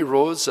there many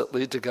roads that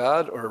lead to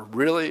God? Or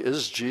really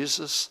is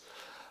Jesus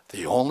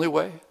the only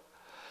way?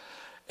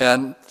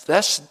 And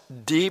that's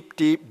deep,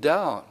 deep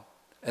down.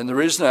 And the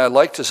reason I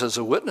like this as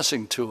a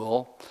witnessing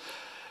tool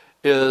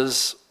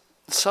is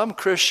some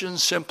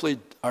Christians simply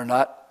are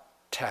not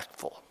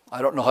tactful.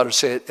 I don't know how to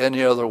say it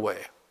any other way.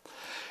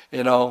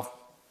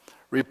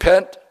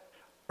 Repent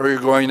or you're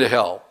going to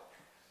hell.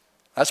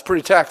 That's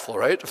pretty tactful,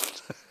 right?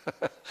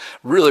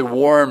 Really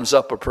warms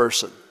up a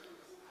person.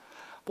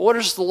 But what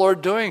is the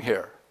Lord doing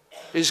here?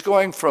 He's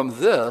going from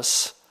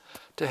this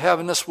to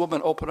having this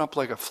woman open up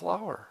like a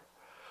flower,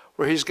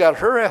 where he's got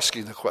her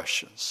asking the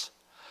questions.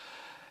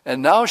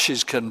 And now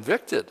she's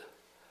convicted.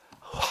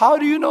 How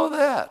do you know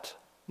that?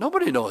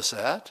 Nobody knows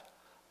that.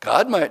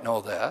 God might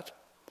know that.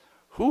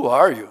 Who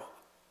are you?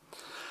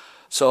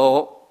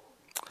 So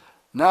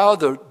now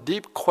the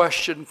deep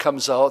question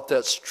comes out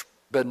that's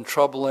been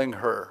troubling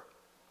her.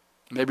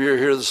 Maybe you're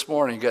here this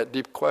morning, you got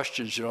deep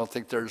questions, you don't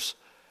think there's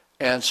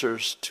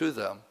answers to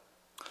them.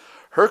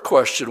 Her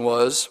question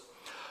was,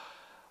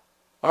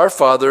 our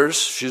fathers,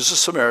 she's a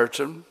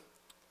Samaritan,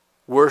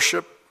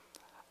 worship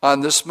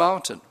on this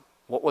mountain.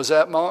 What was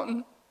that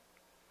mountain?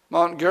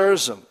 Mount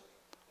Gerizim.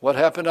 What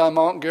happened on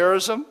Mount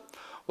Gerizim?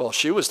 Well,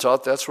 she was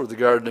taught that's where the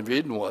Garden of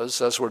Eden was.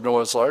 That's where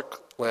Noah's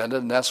Ark landed,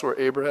 and that's where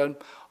Abraham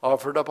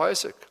offered up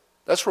Isaac.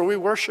 That's where we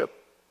worship.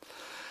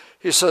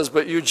 He says,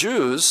 but you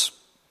Jews,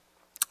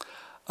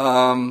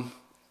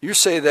 you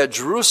say that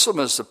Jerusalem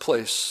is the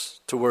place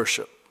to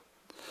worship.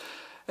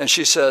 And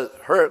she said,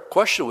 her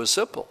question was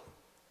simple.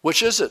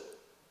 Which is it?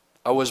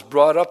 I was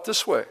brought up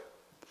this way.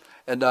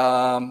 And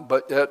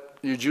but yet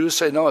you Jews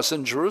say, no, it's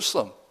in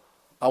Jerusalem.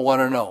 I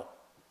want to know,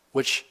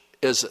 which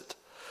is it?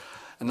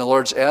 And the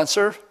Lord's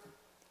answer,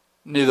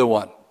 neither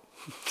one.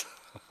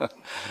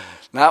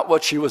 Not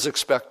what she was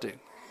expecting.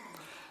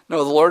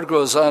 No, the Lord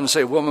goes on to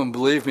say, woman,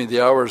 believe me,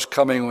 the hour is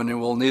coming when you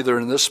will neither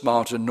in this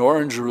mountain nor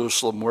in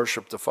Jerusalem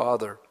worship the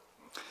Father.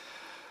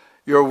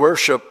 Your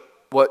worship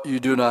what you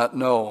do not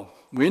know.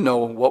 We know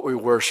what we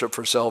worship,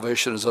 for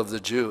salvation is of the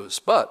Jews.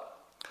 But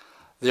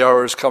the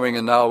hour is coming,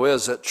 and now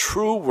is, that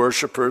true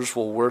worshipers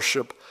will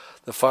worship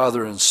the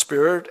Father in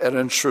spirit and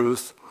in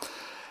truth,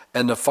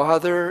 and the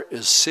Father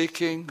is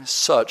seeking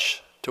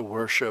such to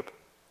worship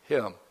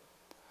him.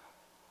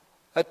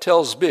 That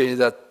tells me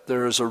that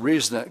there is a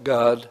reason that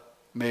God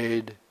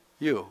made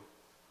you.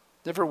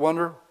 Ever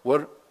wonder,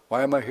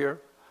 why am I here?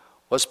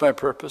 What's my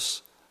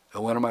purpose?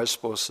 And what am I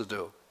supposed to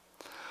do?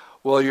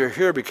 Well, you're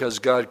here because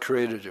God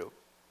created you.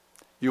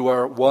 You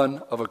are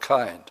one of a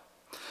kind.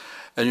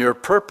 And your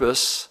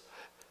purpose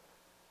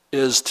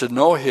is to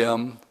know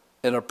him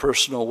in a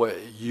personal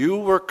way. You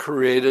were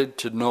created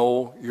to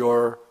know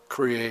your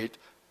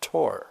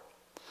Creator,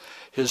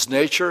 his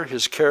nature,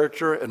 his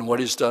character, and what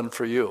he's done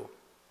for you.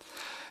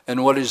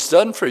 And what he's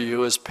done for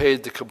you is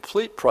paid the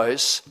complete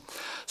price,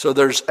 so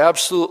there's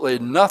absolutely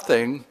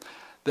nothing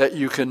that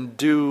you can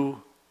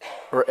do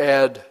or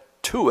add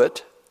to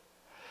it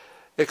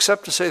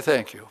except to say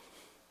thank you.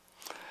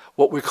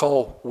 What we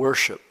call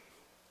worship.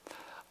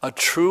 A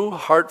true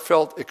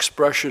heartfelt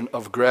expression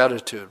of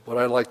gratitude, what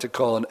I like to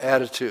call an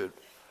attitude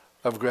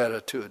of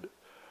gratitude.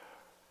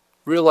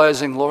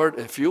 Realizing, Lord,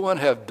 if you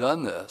wouldn't have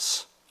done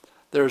this,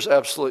 there's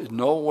absolutely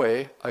no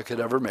way I could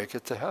ever make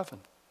it to heaven.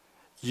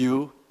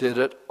 You did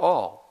it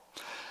all.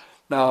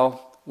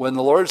 Now, when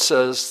the Lord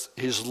says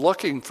he's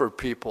looking for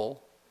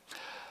people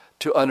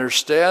to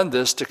understand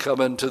this, to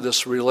come into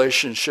this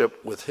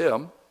relationship with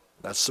him,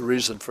 that's the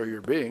reason for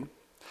your being.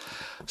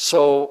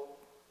 So,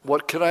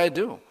 what can I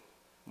do?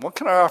 What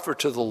can I offer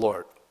to the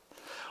Lord?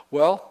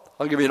 Well,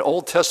 I'll give you an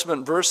Old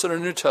Testament verse and a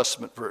New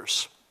Testament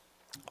verse.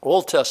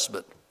 Old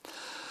Testament,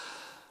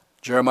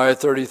 Jeremiah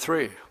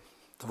 33.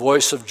 The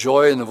voice of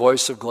joy and the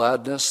voice of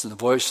gladness, and the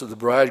voice of the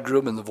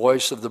bridegroom and the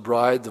voice of the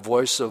bride, the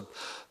voice of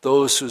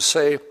those who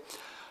say,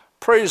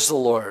 praise the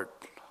Lord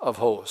of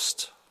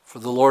hosts, for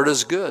the Lord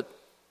is good.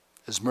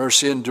 His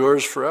mercy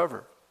endures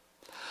forever.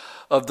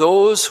 Of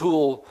those who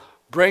will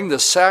bring the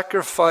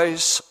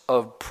sacrifice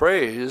of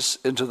praise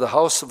into the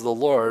house of the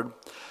Lord,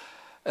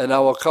 and I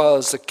will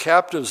cause the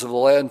captives of the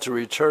land to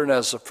return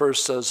as the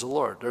first, says the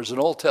Lord. There's an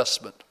Old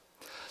Testament.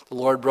 The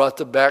Lord brought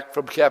them back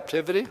from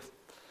captivity.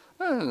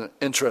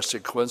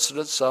 Interesting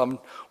coincidence, Psalm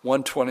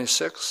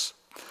 126.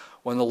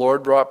 When the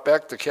Lord brought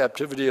back the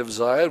captivity of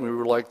Zion, we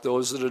were like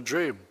those in a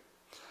dream.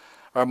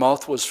 Our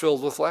mouth was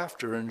filled with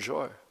laughter and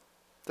joy.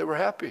 They were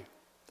happy.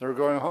 They were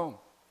going home.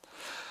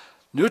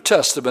 New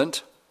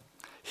Testament,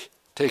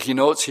 taking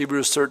notes,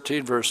 Hebrews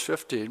 13, verse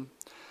 15.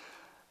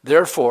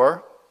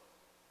 Therefore,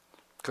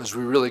 because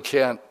we really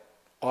can't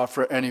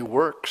offer any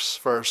works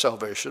for our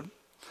salvation,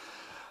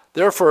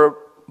 therefore,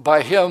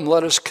 by him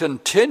let us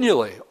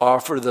continually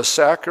offer the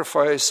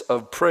sacrifice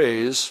of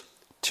praise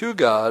to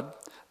God,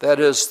 that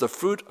is the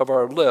fruit of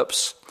our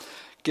lips,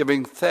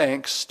 giving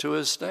thanks to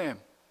his name.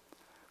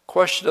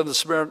 Question of the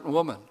Samaritan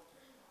woman.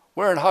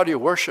 Where and how do you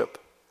worship?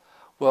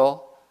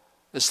 Well,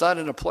 it's not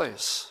in a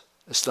place.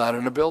 It's not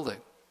in a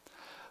building.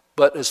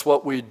 But it's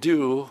what we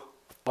do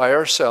by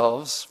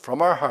ourselves,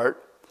 from our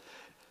heart,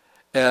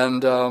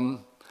 and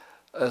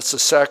it's a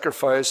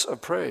sacrifice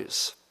of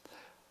praise.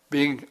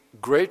 Being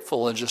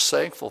grateful and just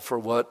thankful for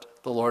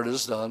what the Lord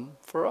has done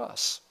for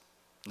us.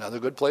 Another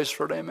good place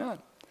for an amen.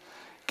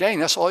 Gang,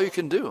 that's all you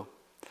can do,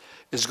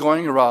 is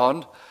going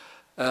around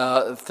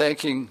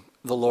thanking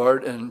the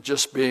Lord and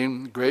just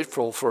being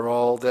grateful for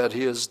all that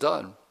he has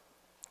done.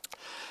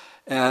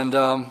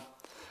 And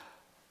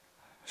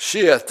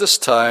she at this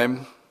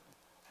time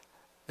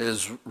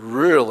is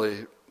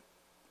really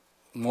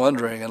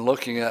wondering and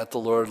looking at the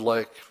Lord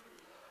like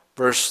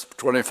verse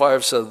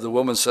 25 said, the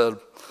woman said,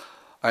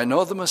 I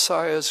know the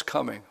Messiah is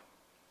coming.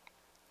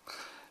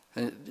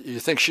 And you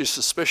think she's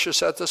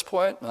suspicious at this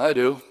point? I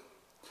do.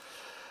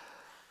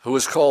 Who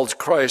is called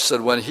Christ,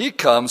 said when he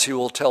comes, he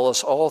will tell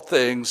us all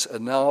things.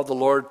 And now the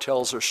Lord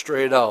tells her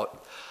straight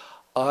out,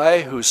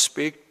 I who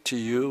speak to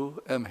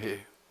you am he.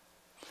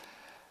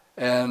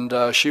 And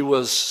she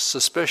was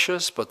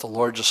suspicious, but the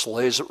Lord just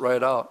lays it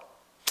right out.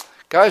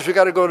 Guys, we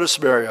got to go to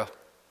Samaria.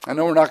 I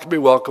know we're not going to be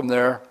welcome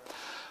there,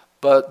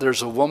 but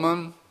there's a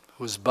woman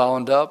who's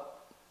bound up.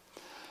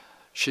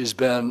 She's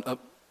been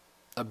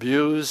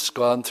abused,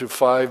 gone through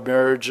 5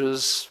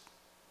 marriages.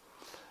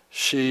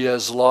 She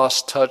has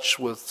lost touch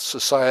with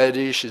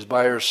society. She's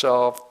by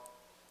herself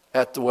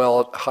at the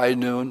well at high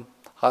noon,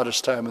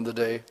 hottest time of the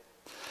day.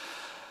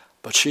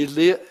 But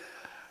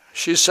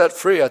she's set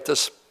free at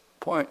this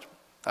point.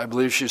 I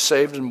believe she's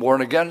saved and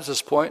born again at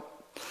this point,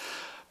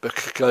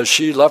 because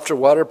she left her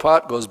water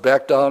pot, goes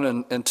back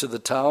down into the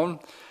town,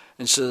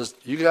 and says,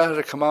 you got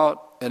to come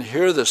out and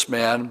hear this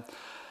man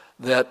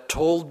that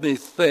told me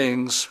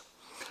things,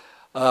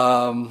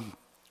 who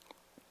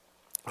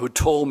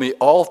told me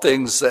all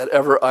things that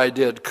ever I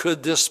did.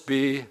 Could this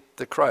be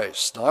the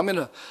Christ? Now I'm going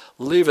to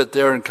leave it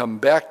there and come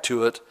back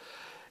to it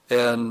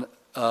in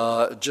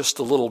just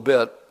a little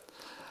bit.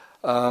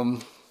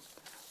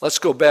 Let's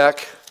go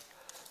back.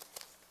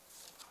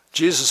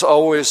 Jesus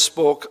always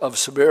spoke of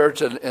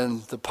Samaritan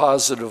in the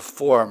positive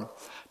form.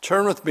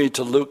 Turn with me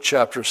to Luke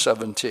chapter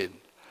 17,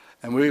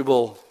 and we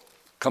will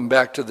come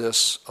back to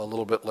this a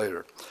little bit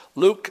later.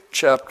 Luke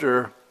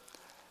chapter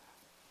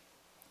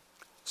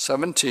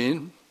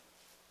 17.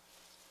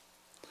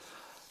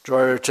 Draw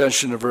your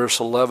attention to verse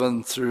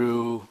 11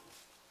 through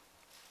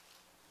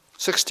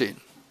 16.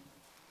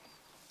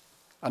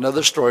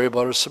 Another story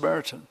about a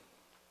Samaritan.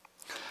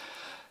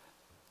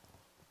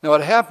 Now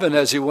it happened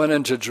as he went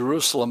into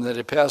Jerusalem that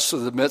he passed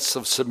through the midst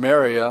of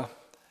Samaria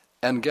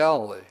and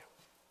Galilee.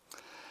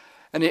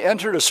 And he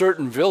entered a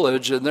certain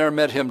village, and there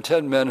met him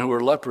 10 men who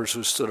were lepers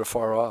who stood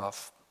afar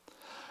off.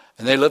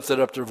 And they lifted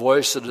up their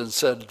voices and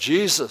said,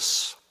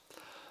 Jesus,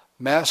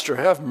 Master,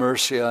 have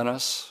mercy on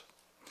us.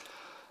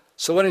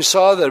 So when he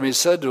saw them, he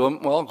said to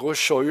them, well, go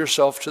show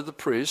yourself to the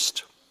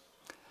priest.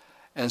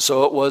 And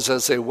so it was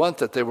as they went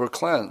that they were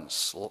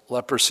cleansed.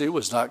 Leprosy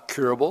was not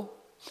curable,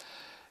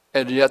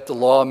 and yet the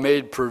law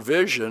made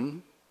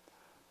provision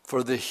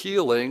for the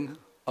healing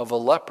of a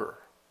leper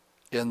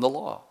in the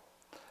law.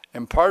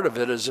 And part of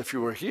it is if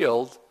you were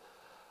healed,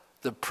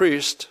 the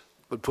priest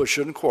would put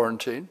you in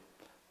quarantine,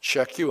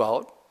 check you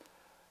out,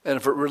 and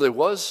if it really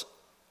was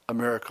a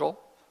miracle,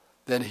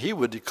 then he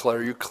would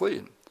declare you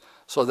clean.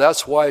 So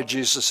that's why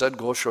Jesus said,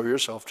 go show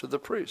yourself to the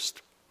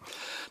priest.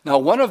 Now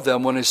one of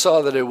them, when he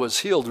saw that it was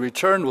healed,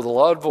 returned with a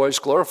loud voice,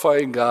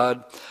 glorifying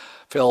God,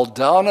 fell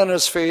down on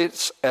his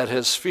face at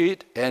his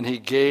feet, and he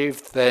gave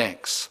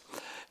thanks.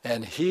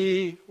 And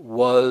he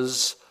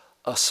was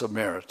a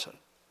Samaritan.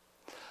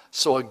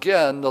 So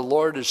again, the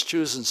Lord is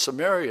choosing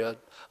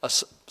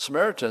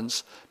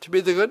Samaritans to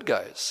be the good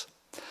guys.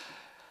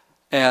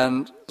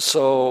 And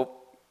so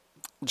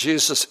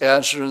Jesus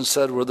answered and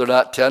said, were there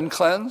not 10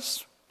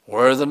 cleansed?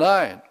 Where are the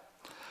 9?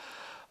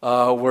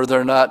 Were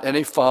there not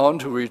any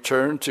found who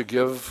returned to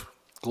give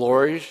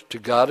glory to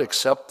God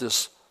except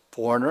this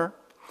foreigner?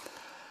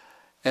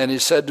 And he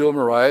said to him,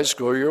 arise,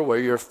 go your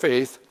way, your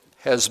faith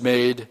has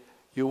made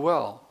you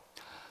well.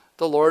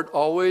 The Lord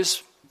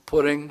always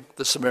putting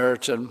the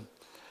Samaritan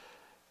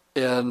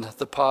in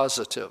the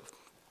positive.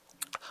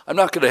 I'm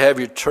not going to have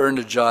you turn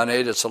to John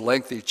 8. It's a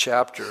lengthy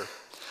chapter.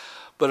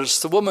 But it's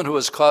the woman who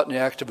was caught in the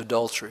act of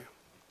adultery.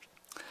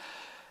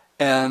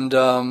 And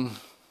the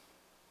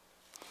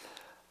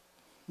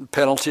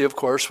penalty, of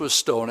course, was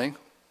stoning.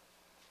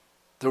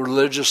 The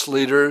religious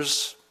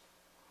leaders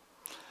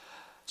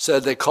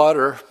said they caught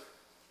her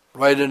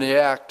right in the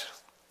act.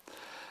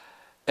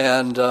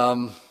 And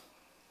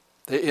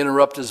they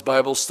interrupt his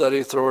Bible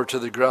study, throw her to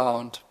the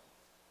ground.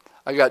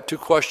 I got two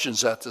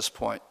questions at this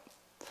point.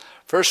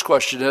 First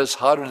question is,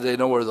 how did they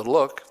know where to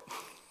look?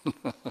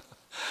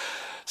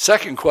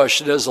 Second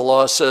question is, the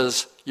law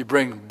says you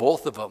bring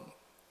both of them.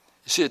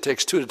 You see, it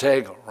takes two to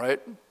tango, right?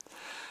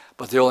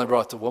 But they only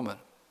brought the woman.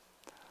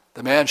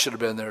 The man should have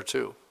been there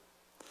too.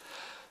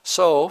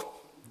 So,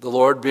 the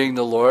Lord being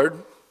the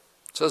Lord,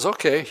 says,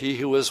 okay, he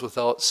who is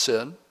without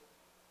sin,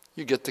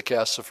 you get to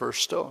cast the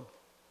first stone.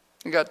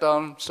 He got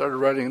down, started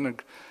writing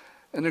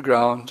in the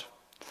ground.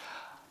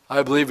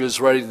 I believe he was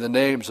writing the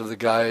names of the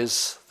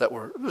guys it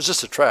was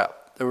just a trap.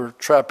 They were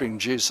trapping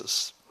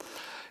Jesus.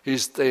 They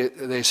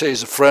say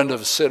he's a friend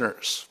of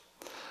sinners.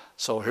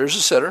 So here's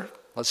a sinner.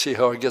 Let's see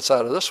how he gets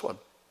out of this one.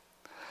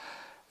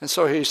 And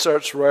so he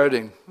starts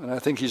writing, and I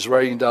think he's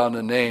writing down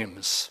the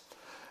names,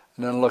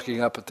 and then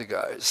looking up at the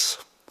guys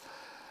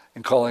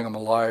and calling him a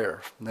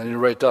liar. And then he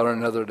write down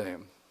another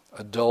name,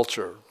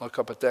 adulterer. Look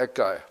up at that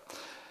guy.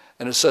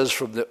 And it says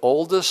from the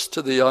oldest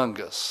to the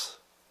youngest,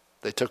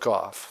 they took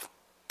off.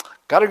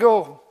 Got to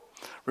go.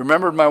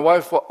 Remembered my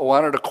wife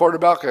wanted a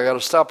quarterback. I got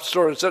to stop the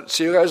store and say,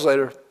 see you guys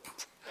later.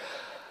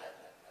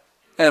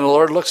 And the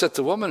Lord looks at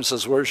the woman and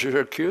says, where's your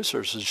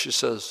accusers? And she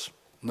says,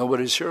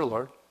 nobody's here,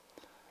 Lord.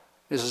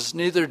 He says,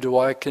 neither do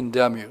I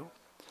condemn you.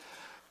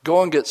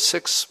 Go and get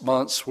 6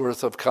 months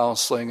worth of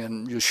counseling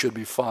and you should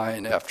be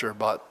fine after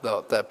about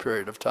that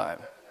period of time.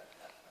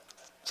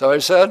 Is that what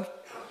he said?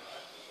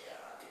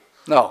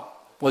 No.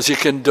 Was he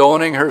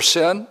condoning her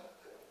sin?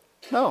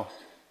 No.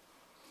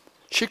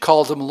 She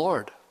called him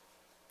Lord.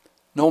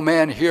 No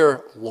man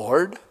here,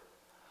 Lord.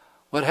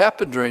 What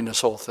happened during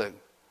this whole thing?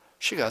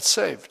 She got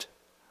saved.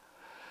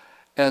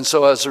 And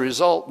so as a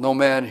result, no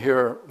man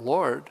here,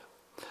 Lord.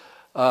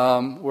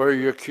 Where are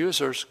your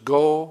accusers?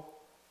 Go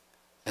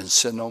and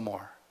sin no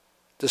more.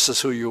 This is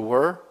who you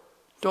were.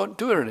 Don't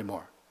do it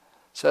anymore.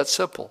 It's that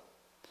simple.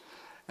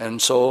 And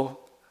so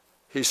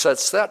he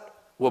sets that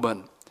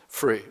woman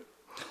free.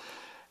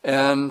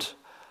 And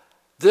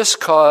this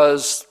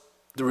caused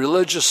the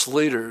religious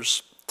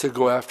leaders to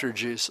go after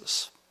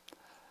Jesus.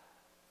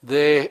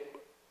 They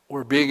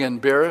were being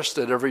embarrassed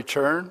at every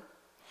turn.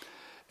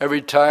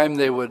 Every time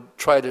they would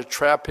try to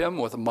trap him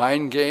with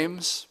mind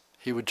games,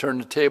 he would turn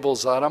the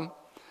tables on them.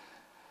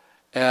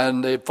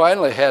 And they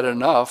finally had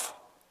enough,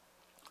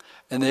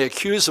 and they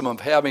accused him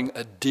of having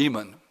a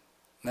demon.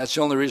 And that's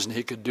the only reason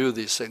he could do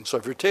these things. So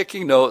if you're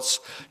taking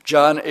notes,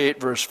 John 8,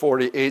 verse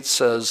 48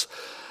 says,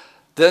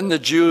 then the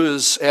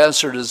Jews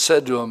answered and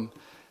said to him,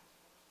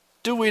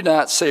 do we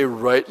not say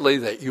rightly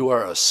that you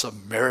are a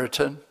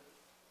Samaritan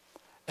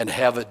and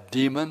have a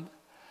demon?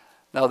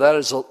 Now that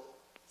is the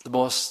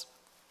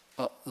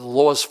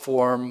lowest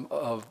form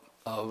of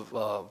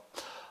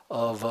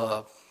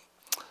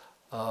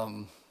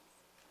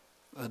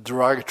a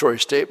derogatory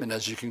statement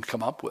as you can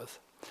come up with.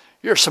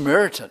 You're a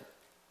Samaritan.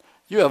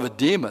 You have a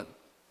demon.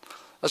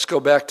 Let's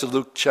go back to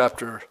Luke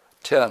chapter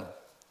 10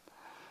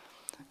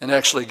 and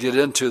actually get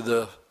into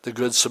the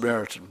Good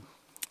Samaritan.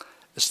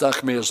 It's not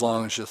going to be as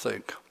long as you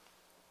think.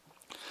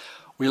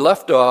 We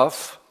left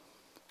off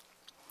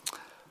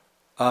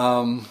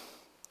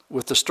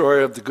with the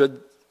story of the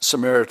Good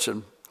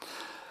Samaritan.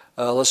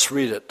 Let's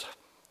read it.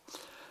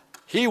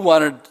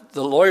 The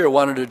lawyer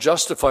wanted to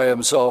justify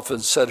himself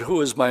and said,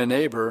 who is my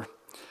neighbor?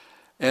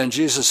 And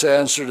Jesus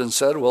answered and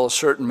said, well, a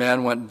certain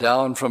man went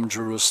down from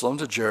Jerusalem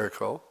to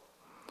Jericho,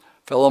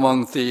 fell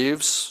among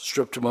thieves,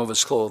 stripped him of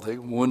his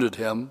clothing, wounded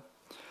him,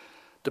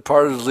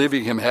 departed,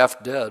 leaving him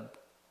half dead.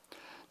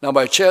 Now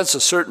by chance a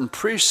certain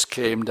priest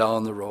came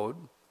down the road,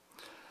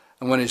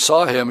 and when he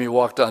saw him, he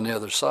walked on the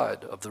other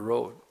side of the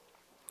road.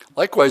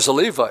 Likewise a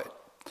Levite,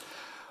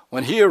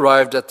 when he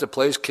arrived at the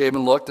place, came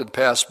and looked and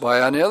passed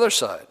by on the other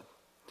side.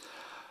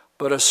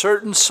 But a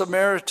certain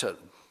Samaritan,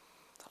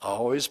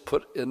 always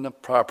put in the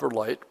proper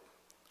light,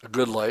 a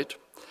good light,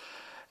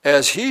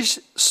 as he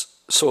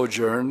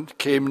sojourned,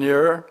 came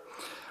near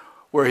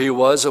where he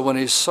was, and when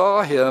he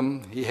saw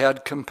him, he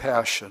had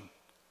compassion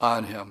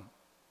on him,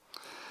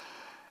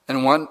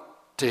 and went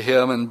to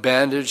him and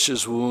bandaged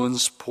his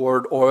wounds,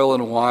 poured oil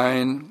and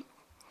wine,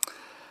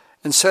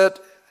 and set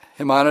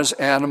him on his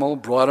animal,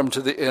 brought him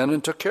to the inn,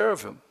 and took care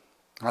of him.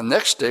 On the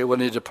next day, when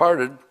he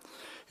departed,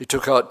 he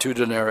took out 2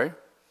 denarii,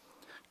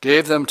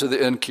 gave them to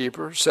the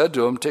innkeeper, said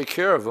to him, take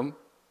care of him,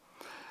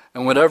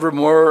 and whatever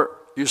more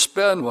you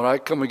spend, when I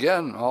come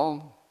again,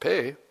 I'll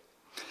pay.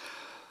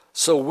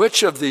 So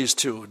which of these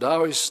two?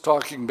 Now he's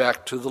talking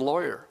back to the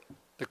lawyer.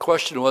 The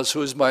question was,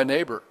 who is my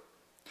neighbor?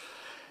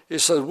 He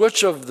said,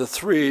 which of the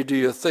 3 do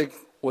you think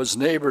was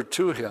neighbor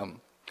to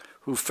him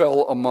who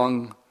fell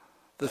among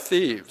the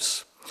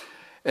thieves?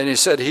 And he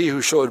said, he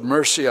who showed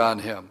mercy on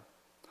him.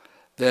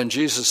 Then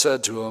Jesus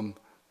said to him,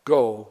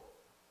 Go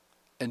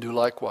and do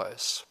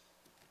likewise.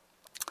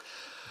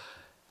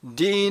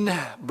 Dean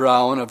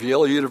Brown of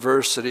Yale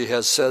University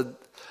has said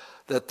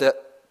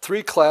that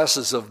three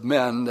classes of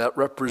men that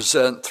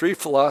represent three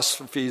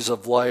philosophies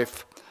of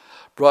life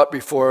brought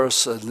before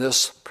us in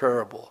this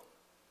parable.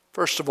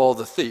 First of all,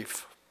 the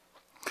thief.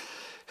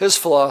 His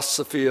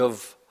philosophy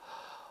of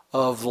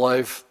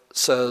life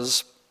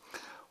says,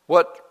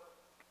 what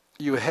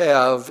you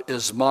have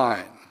is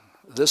mine.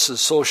 This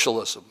is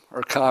socialism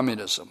or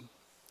communism.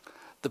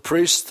 The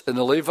priests and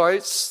the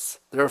Levites,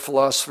 their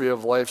philosophy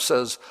of life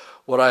says,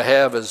 what I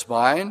have is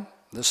mine.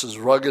 This is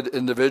rugged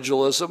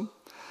individualism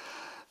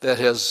that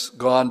has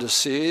gone to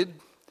seed.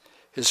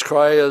 His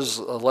cry is,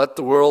 let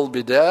the world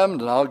be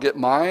damned and I'll get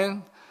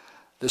mine.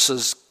 This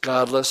is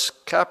godless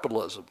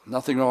capitalism.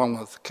 Nothing wrong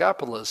with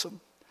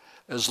capitalism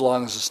as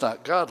long as it's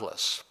not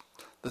godless.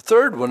 The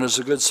third one is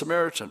the Good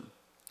Samaritan.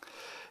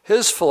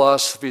 His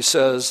philosophy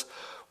says,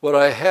 what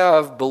I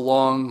have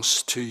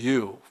belongs to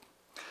you.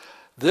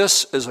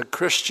 This is a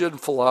Christian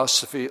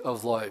philosophy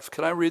of life.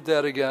 Can I read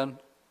that again?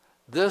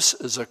 This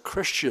is a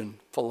Christian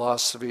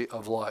philosophy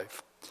of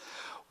life.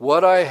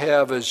 What I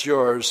have is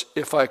yours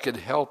if I could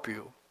help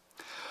you.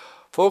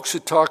 Folks who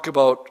talk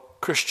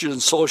about Christian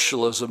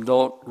socialism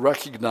don't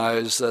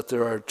recognize that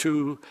there are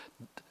two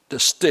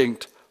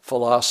distinct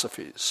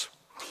philosophies.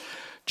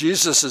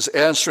 Jesus is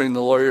answering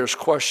the lawyer's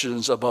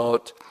questions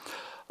about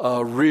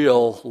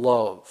real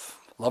love.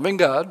 Loving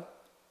God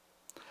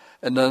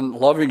and then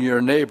loving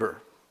your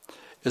neighbor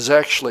is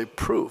actually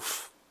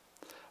proof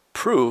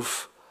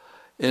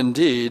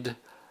indeed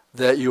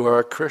that you are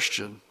a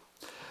Christian.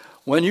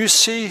 When you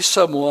see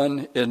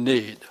someone in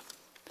need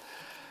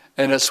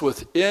and it's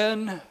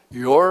within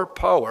your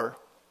power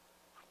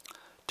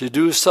to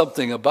do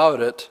something about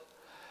it,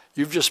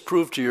 you've just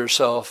proved to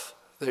yourself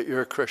that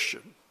you're a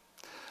Christian.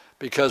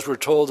 Because we're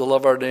told to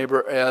love our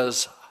neighbor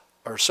as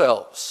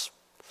ourselves.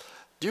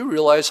 Do you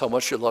realize how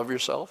much you love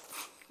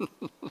yourself?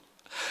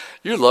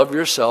 You love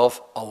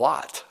yourself a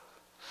lot.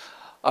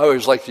 I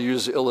always like to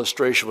use the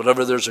illustration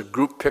whenever there's a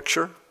group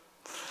picture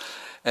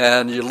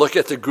and you look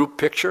at the group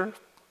picture,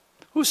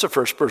 who's the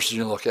first person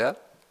you look at?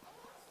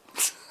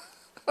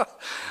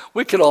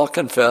 We can all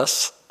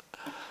confess.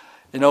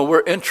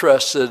 We're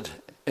interested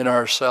in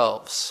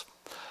ourselves.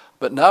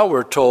 But now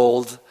we're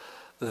told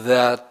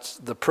that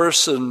the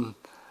person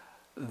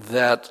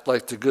that,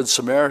 like the Good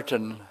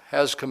Samaritan,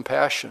 has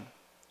compassion.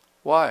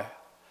 Why?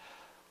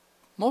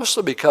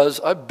 Mostly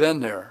because I've been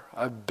there.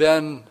 I've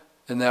been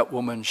in that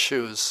woman's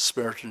shoes,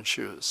 Samaritan's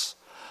shoes.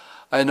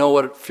 I know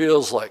what it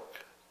feels like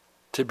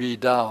to be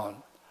down.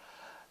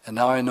 And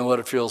now I know what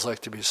it feels like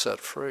to be set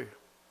free.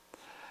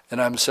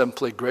 And I'm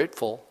simply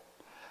grateful.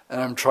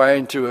 And I'm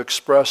trying to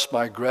express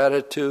my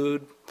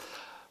gratitude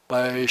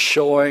by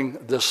showing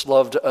this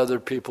love to other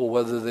people,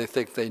 whether they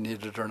think they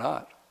need it or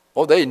not.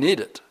 Oh, they need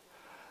it.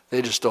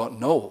 They just don't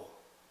know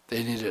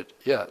they need it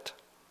yet.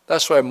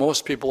 That's why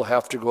most people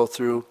have to go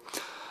through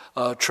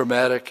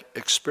traumatic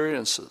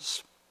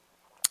experiences.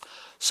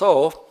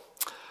 So,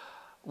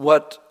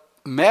 what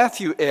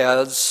Matthew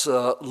adds,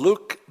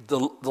 Luke, the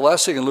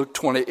last thing in Luke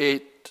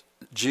 28,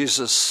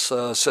 Jesus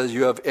says,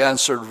 you have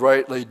answered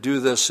rightly, do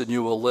this and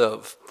you will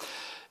live.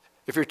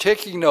 If you're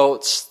taking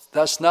notes,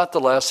 that's not the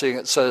last thing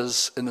it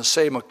says in the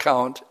same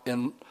account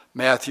in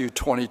Matthew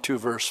 22,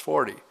 verse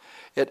 40.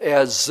 It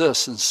adds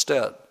this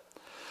instead.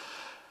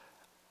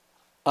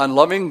 On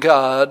loving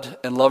God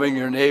and loving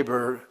your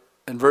neighbor,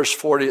 in verse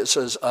 40 it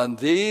says, on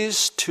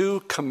these two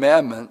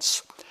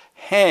commandments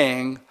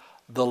hang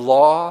the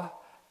law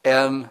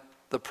and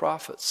the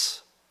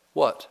prophets.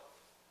 What?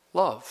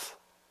 Love.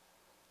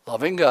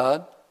 Loving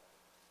God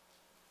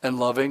and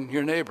loving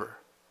your neighbor.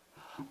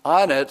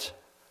 On it,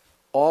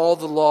 all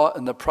the law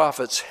and the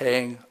prophets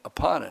hang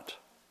upon it.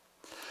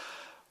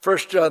 1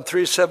 John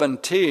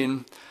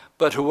 3:17,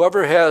 but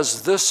whoever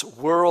has this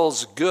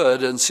world's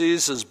good and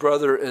sees his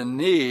brother in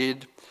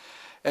need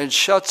and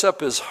shuts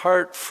up his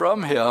heart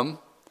from him,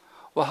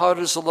 well, how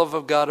does the love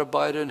of God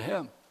abide in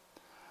him?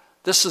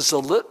 This is a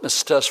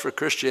litmus test for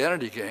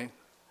Christianity, gang.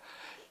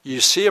 You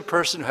see a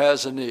person who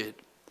has a need.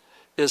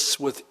 It's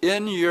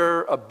within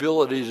your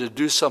ability to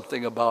do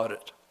something about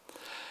it.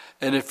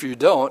 And if you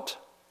don't,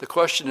 the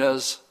question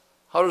is,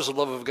 how does the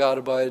love of God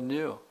abide in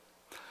you?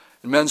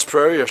 In men's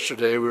prayer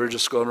yesterday, we were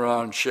just going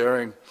around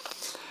sharing.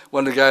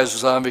 One of the guys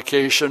was on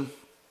vacation,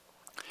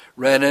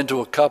 ran into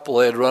a couple,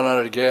 they had run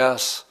out of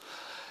gas,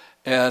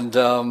 and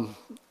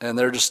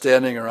they're just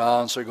standing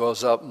around, so he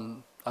goes up,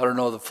 and I don't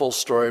know the full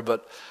story,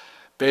 but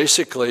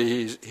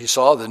basically he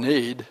saw the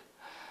need,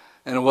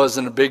 and it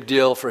wasn't a big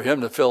deal for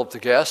him to fill up the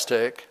gas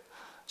tank,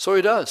 so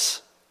he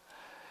does.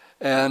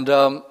 And,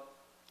 I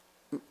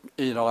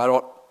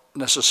don't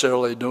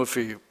necessarily know if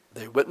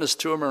they witnessed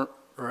to him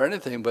or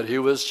anything, but he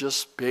was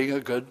just being a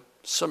good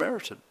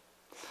Samaritan.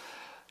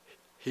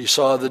 He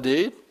saw the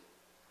need.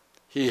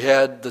 He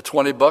had the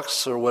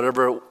 $20 or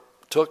whatever it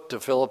took to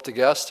fill up the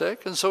gas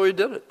tank, and so he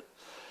did it.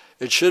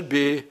 It should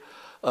be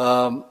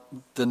the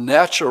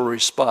natural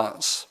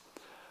response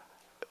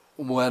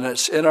when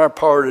it's in our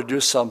power to do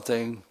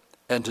something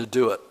and to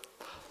do it.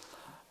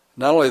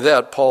 Not only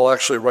that, Paul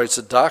actually writes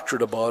a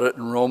doctrine about it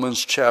in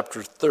Romans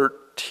chapter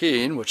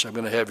 13, which I'm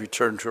going to have you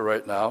turn to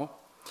right now.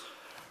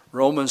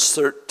 Romans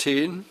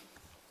 13,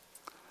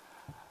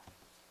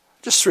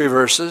 just 3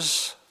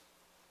 verses,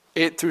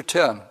 8 through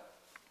 10.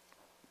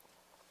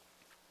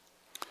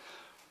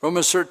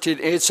 Romans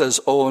 13:8 says,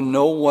 "Owe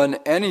no one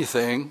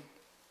anything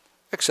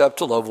except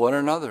to love one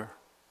another.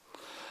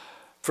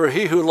 For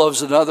he who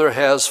loves another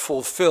has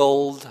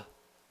fulfilled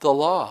the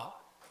law."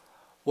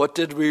 What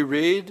did we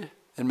read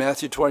in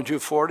Matthew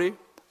 22:40?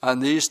 On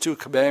these 2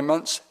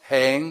 commandments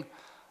hang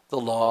the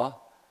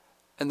law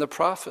and the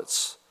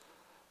prophets.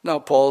 Now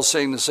Paul is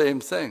saying the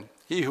same thing.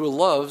 He who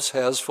loves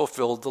has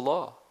fulfilled the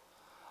law.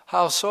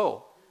 How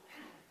so?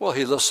 Well,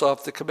 he lists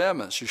off the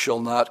commandments. You shall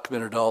not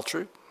commit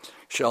adultery. You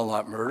shall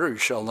not murder. You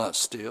shall not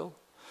steal.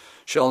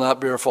 You shall not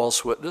bear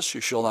false witness.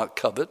 You shall not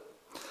covet.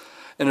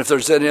 And if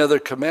there's any other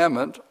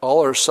commandment,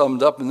 all are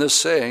summed up in this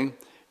saying,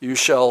 you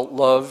shall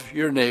love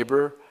your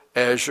neighbor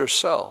as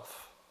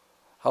yourself.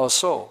 How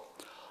so?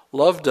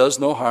 Love does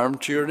no harm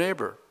to your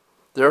neighbor.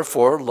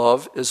 Therefore,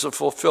 love is a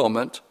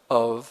fulfillment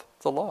of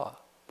the law.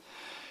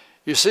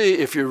 You see,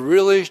 if you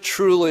really,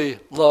 truly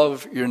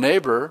love your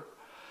neighbor,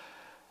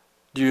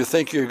 do you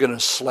think you're going to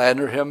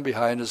slander him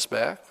behind his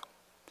back?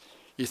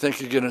 You think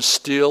you're going to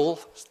steal,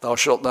 thou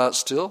shalt not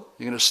steal?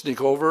 You're going to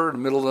sneak over in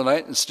the middle of the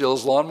night and steal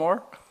his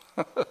lawnmower?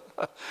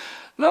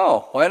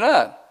 No, why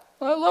not?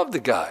 I love the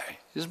guy.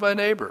 He's my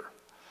neighbor.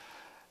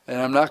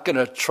 And I'm not going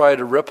to try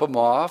to rip him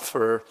off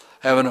or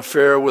have an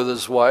affair with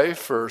his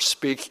wife or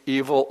speak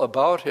evil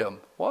about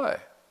him.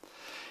 Why?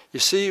 You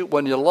see,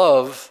 when you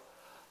love,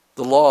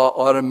 the law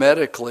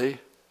automatically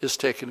is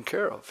taken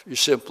care of. You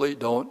simply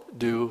don't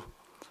do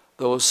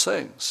those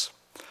things.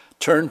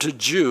 Turn to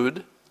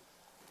Jude,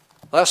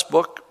 last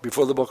book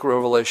before the book of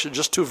Revelation,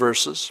 just 2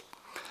 verses.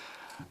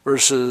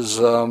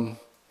 Verses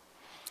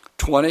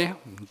 20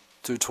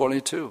 through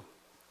 22.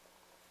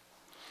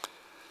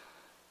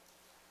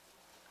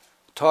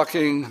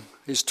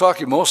 He's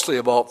talking mostly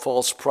about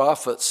false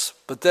prophets,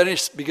 but then he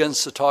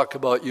begins to talk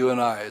about you and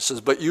I. It says,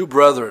 but you,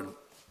 brethren,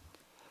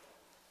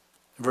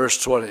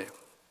 verse 20,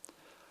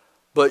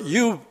 but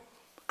you,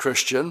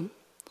 Christian,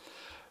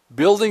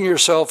 building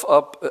yourself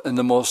up in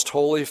the most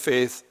holy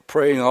faith,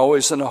 praying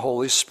always in the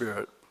Holy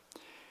Spirit,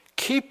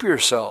 keep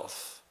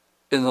yourself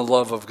in the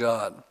love of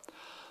God,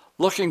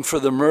 looking for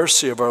the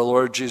mercy of our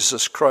Lord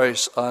Jesus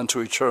Christ unto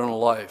eternal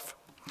life.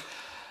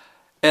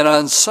 And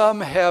on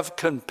some have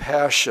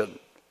compassion,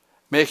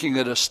 making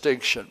a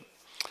distinction.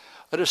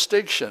 A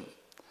distinction.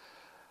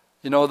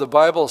 You know, the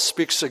Bible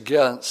speaks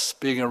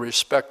against being a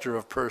respecter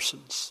of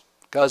persons.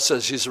 God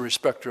says he's a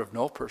respecter of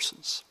no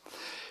persons.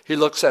 He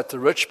looks at the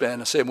rich man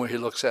the same way he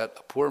looks at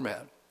a poor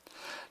man.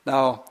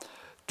 Now,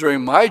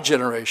 during my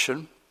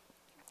generation,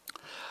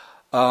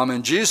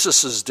 in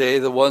Jesus' day,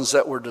 the ones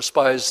that were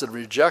despised and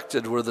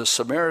rejected were the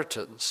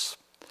Samaritans.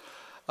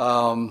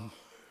 And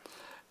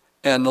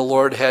the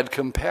Lord had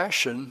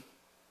compassion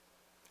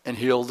and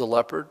healed the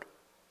leopard,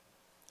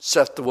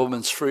 set the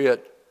woman free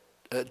at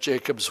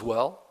Jacob's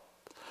well.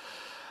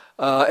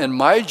 In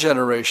my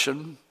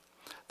generation,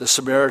 the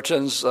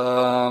Samaritans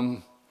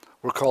were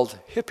called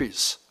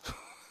hippies.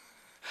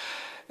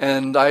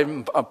 And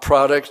I'm a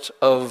product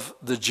of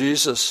the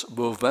Jesus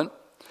movement.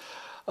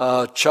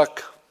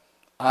 Chuck,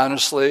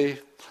 honestly,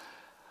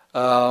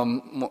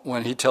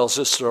 when he tells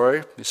his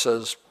story, he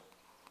says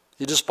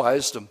he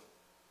despised them.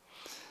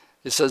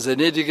 He says they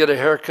need to get a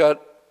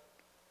haircut,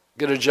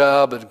 get a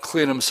job, and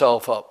clean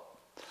himself up.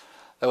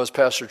 That was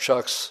Pastor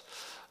Chuck's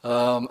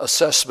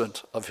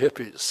assessment of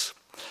hippies.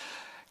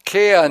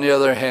 Kay, on the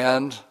other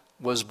hand,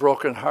 was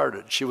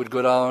brokenhearted. She would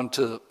go down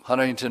to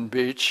Huntington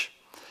Beach,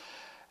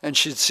 and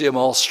she'd see them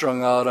all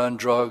strung out on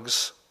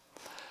drugs.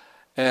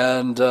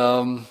 And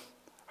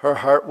her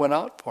heart went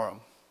out for him.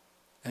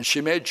 And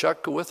she made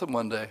Chuck go with him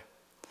one day.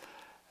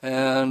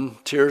 And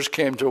tears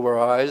came to her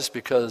eyes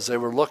because they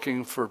were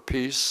looking for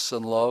peace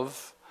and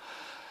love,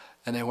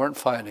 and they weren't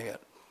finding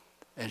it.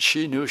 And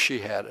she knew she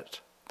had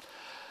it.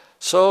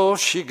 So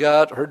she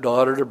got her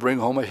daughter to bring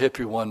home a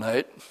hippie one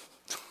night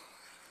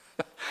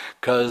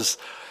because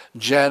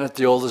Janet,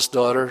 the oldest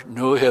daughter,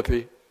 knew a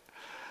hippie.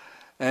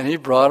 And he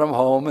brought him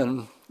home,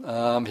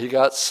 and he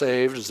got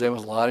saved. His name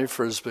was Lonnie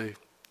Frisbee.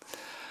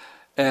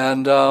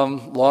 And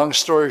long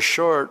story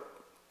short,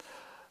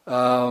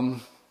 the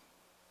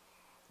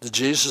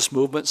Jesus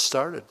movement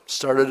started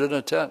in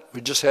a tent.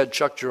 We just had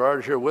Chuck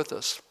Girard here with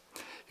us.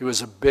 He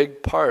was a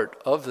big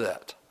part of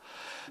that.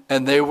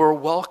 And they were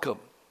welcome.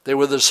 They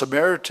were the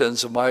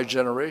Samaritans of my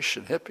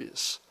generation,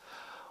 hippies.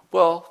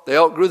 Well, they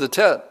outgrew the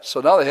tent,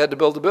 so now they had to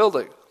build a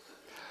building.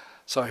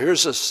 So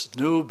here's this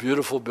new,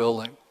 beautiful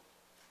building.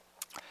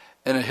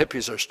 And the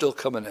hippies are still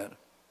coming in.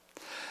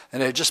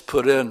 And they just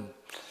put in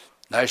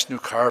nice new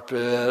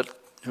carpet,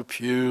 new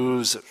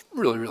pews,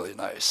 really, really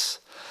nice.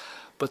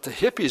 But the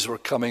hippies were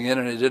coming in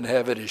and they didn't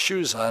have any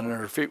shoes on and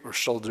their feet were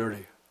still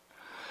dirty.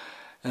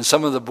 And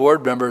some of the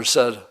board members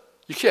said,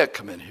 you can't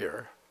come in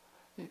here,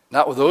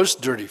 not with those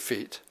dirty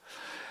feet.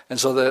 And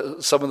so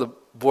some of the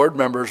board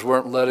members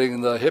weren't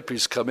letting the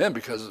hippies come in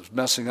because it was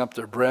messing up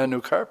their brand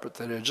new carpet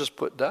that they had just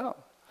put down.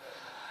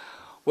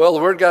 Well,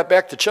 the word got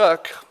back to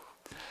Chuck,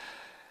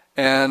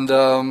 and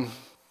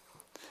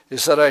he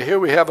said, I hear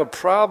we have a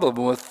problem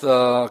with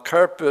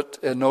carpet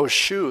and no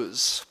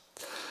shoes.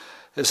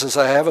 He says,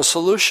 I have a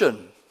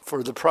solution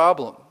for the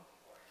problem.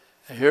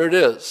 And here it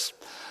is.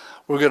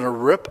 We're going to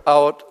rip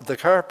out the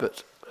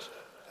carpet.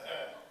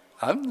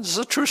 This is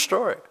a true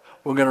story.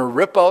 We're going to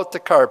rip out the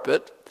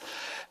carpet,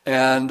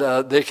 and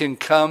they can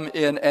come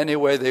in any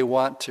way they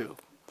want to.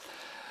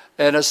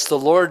 And it's the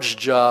Lord's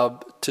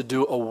job to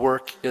do a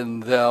work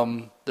in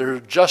them. They're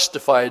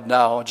justified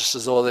now, just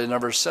as though they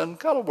never sinned.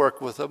 God will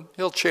work with them.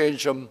 He'll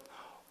change them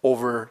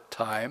over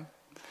time.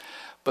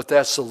 But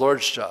that's the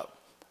Lord's job.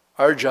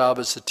 Our job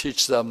is to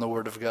teach them the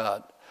Word of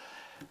God,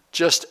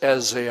 just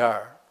as they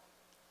are.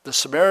 The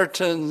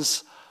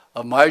Samaritans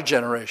of my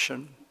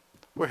generation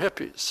were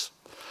hippies.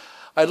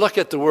 I look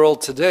at the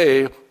world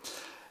today,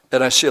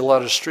 and I see a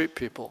lot of street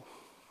people.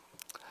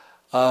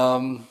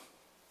 A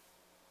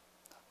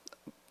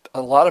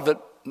lot of it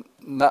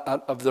not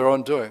of their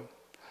own doing.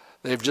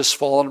 They've just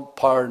fallen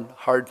apart in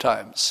hard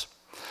times.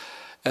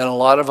 And a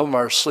lot of them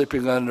are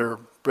sleeping under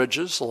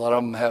bridges. A lot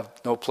of them have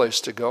no place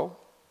to go.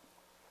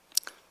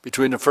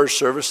 Between the first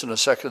service and the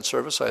second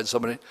service, I had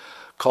somebody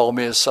call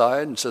me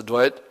aside and said,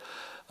 Dwight,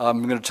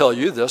 I'm going to tell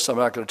you this. I'm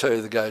not going to tell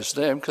you the guy's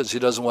name because he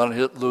doesn't want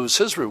to lose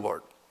his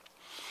reward.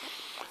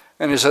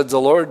 And he said,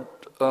 the Lord,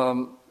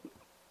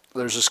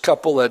 there's this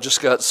couple that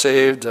just got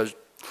saved.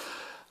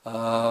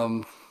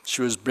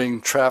 She was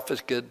being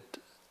trafficked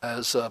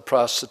as a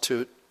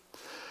prostitute,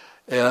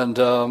 and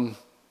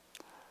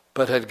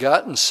but had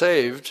gotten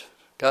saved,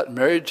 got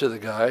married to the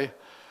guy.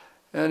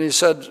 And he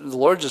said, the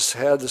Lord just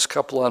had this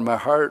couple on my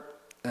heart,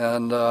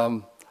 and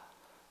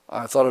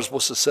I thought I was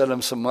supposed to send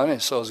him some money,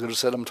 so I was going to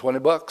send him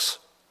 $20.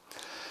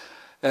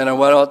 And I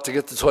went out to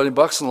get the $20, and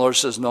the Lord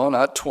says, no,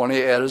 not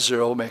 20, add a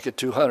zero, make it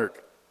 200.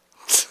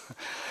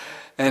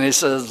 And he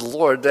says,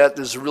 Lord, that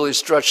is really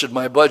stretching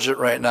my budget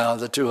right now,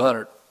 the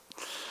 200.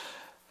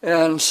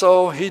 And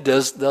so he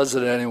does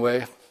it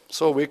anyway.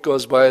 So a week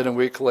goes by, and a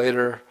week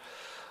later,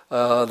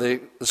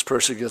 this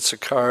person gets a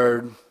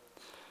card,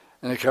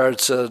 and the card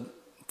said,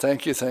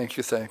 thank you, thank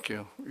you, thank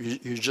you.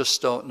 You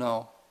just don't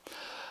know.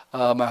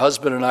 My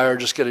husband and I are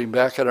just getting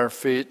back on our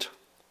feet.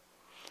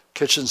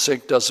 Kitchen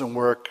sink doesn't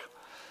work.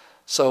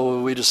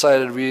 So we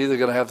decided we either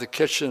going to have the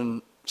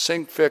kitchen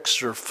sink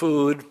fixed or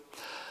food,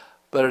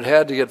 but it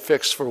had to get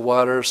fixed for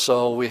water,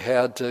 so we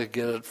had to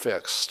get it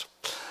fixed.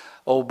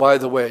 Oh, by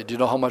the way, do you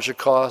know how much it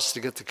costs to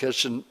get the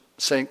kitchen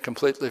sink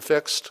completely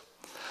fixed?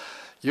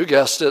 You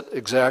guessed it,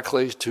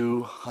 exactly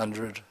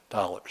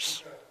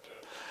 $200.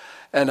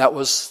 And that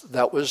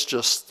was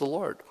just the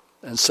Lord.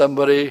 And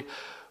somebody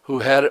who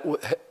had it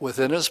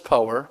within his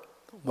power,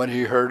 when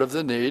he heard of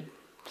the need,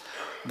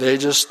 they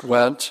just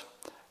went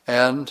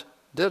and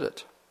did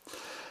it.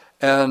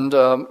 And,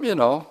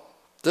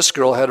 this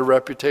girl had a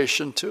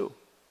reputation too.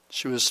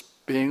 She was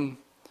being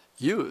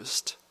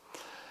used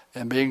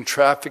and being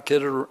trafficked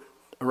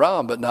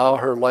around, but now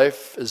her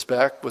life is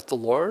back with the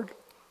Lord,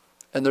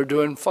 and they're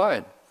doing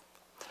fine.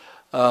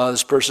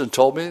 This person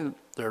told me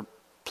they're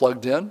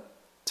plugged in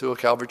to a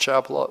Calvary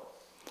Chapel.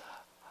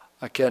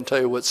 I can't tell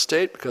you what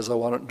state because I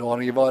don't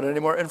want to give out any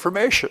more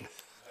information.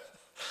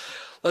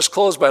 Let's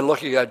close by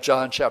looking at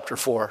John chapter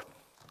 4.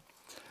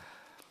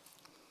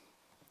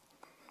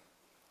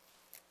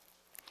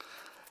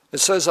 It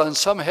says, on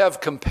some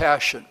have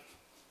compassion.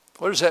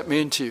 What does that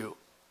mean to you?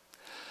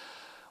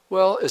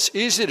 Well, it's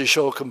easy to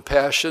show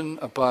compassion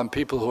upon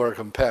people who are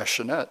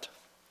compassionate.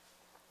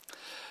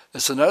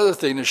 It's another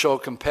thing to show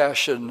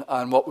compassion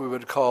on what we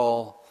would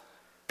call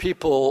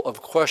people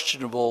of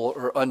questionable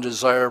or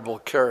undesirable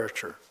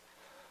character,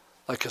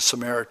 like a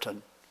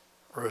Samaritan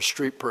or a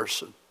street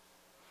person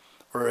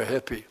or a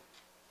hippie.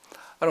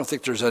 I don't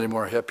think there's any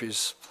more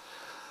hippies.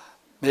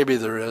 Maybe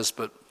there is,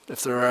 but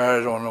if there are,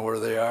 I don't know where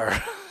they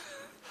are.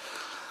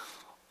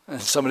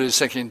 And somebody's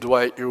thinking,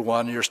 Dwight, you're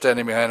one, you're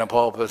standing behind a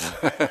pulpit.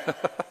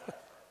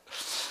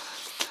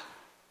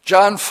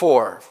 John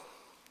 4.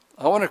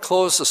 I want to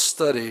close the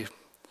study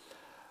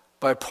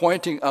by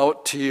pointing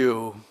out to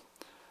you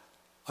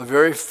a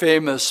very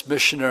famous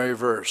missionary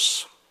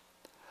verse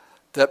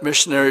that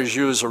missionaries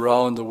use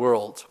around the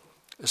world.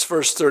 It's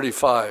verse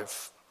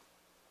 35.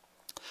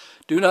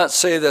 Do not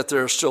say that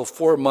there are still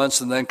 4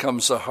 months and then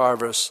comes the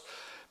harvest.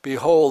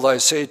 Behold, I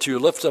say to you,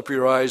 lift up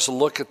your eyes and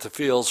look at the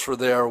fields, for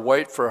they are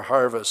white for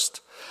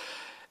harvest.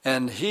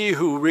 And he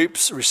who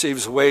reaps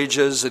receives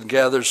wages and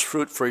gathers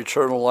fruit for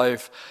eternal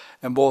life,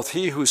 and both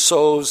he who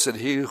sows and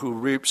he who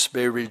reaps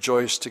may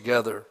rejoice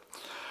together.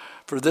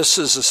 For this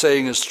is the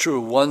saying is true,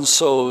 one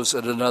sows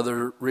and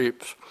another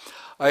reaps.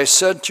 I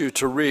sent you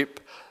to reap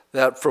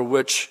that for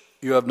which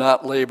you have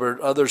not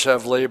labored, others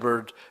have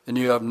labored, and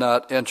you have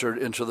not entered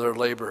into their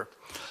labor.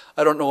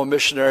 I don't know a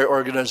missionary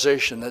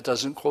organization that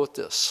doesn't quote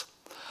this.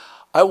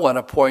 I want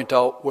to point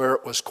out where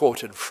it was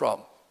quoted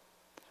from.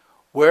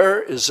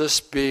 Where is this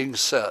being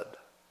said?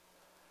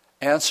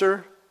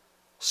 Answer,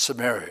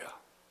 Samaria.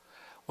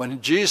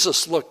 When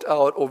Jesus looked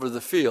out over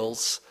the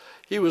fields,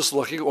 he was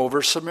looking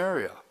over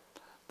Samaria,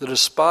 the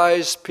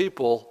despised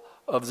people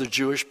of the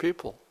Jewish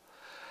people.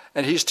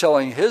 And he's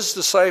telling his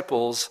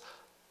disciples,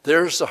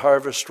 there's the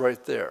harvest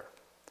right there,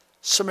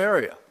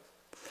 Samaria.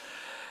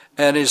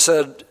 And he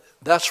said,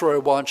 that's where I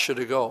want you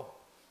to go.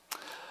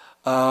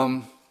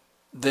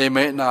 They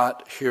may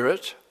not hear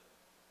it.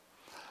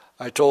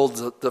 I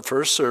told the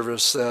first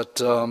service that,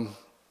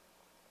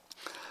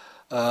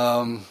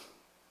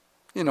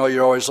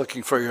 you're always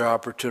looking for your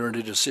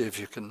opportunity to see if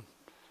you can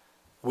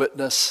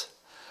witness.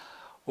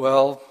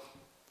 Well,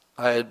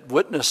 I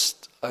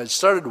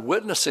started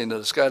witnessing to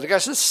this guy. The guy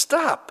said,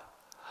 stop.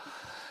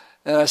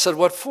 And I said,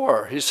 what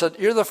for? He said,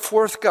 you're the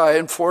fourth guy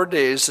in 4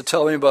 days to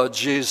tell me about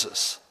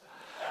Jesus.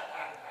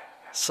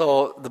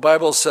 So the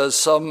Bible says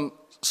some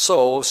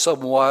sow,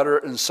 some water,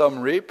 and some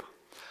reap.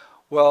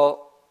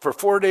 Well, for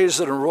 4 days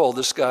in a row,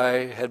 this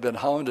guy had been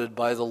hounded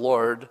by the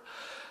Lord.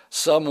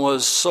 Some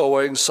was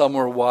sowing, some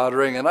were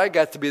watering, and I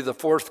got to be the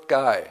fourth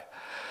guy.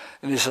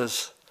 And he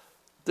says,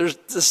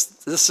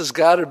 this has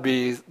got to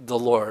be the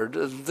Lord.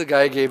 The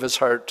guy gave his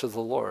heart to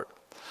the Lord.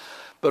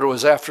 But it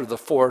was after the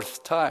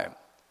fourth time.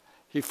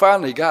 He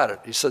finally got it.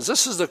 He says,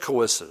 this is the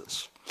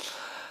coincidence.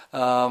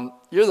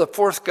 You're the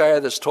fourth guy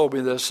that's told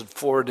me this in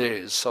 4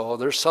 days, so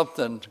there's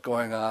something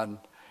going on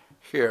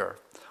here.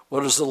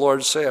 What does the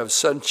Lord say? I've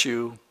sent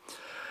you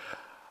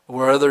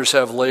where others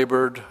have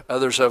labored,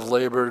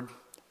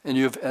 and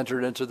you've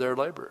entered into their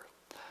labor.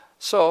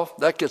 So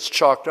that gets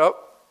chalked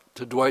up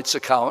to Dwight's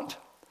account.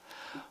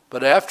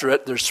 But after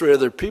it, there's 3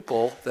 other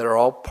people that are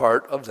all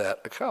part of that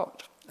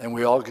account. And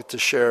we all get to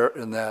share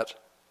in that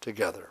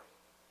together.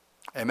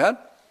 Amen?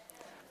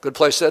 Good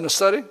place to end the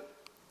study?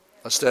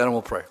 Let's stand and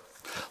we'll pray.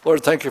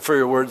 Lord, thank you for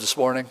your word this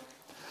morning.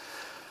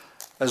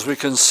 As we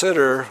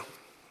consider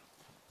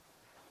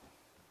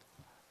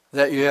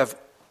that you have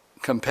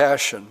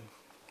compassion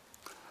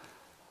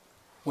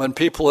when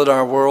people in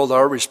our world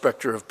are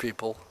respecter of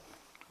people,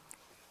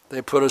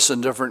 they put us in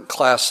different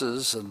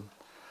classes and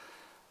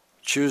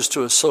choose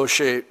to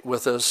associate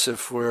with us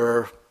if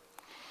we're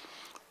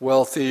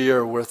wealthy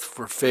or if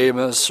we're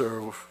famous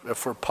or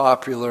if we're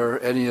popular,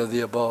 any of the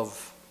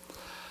above.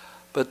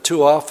 But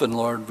too often,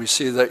 Lord, we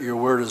see that your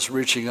word is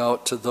reaching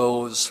out to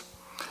those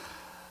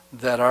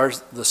that are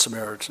the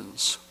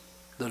Samaritans,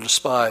 the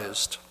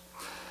despised.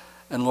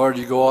 And Lord,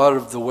 you go out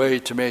of the way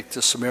to make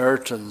the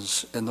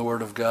Samaritans in the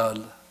word of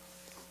God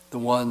the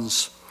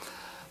ones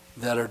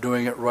that are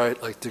doing it right,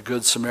 like the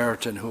Good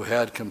Samaritan who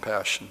had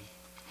compassion.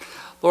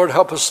 Lord,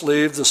 help us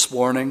leave this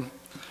morning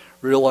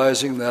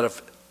realizing that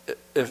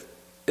if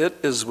it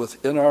is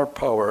within our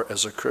power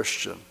as a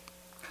Christian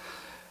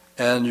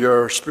and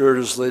your Spirit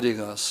is leading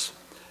us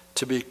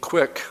to be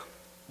quick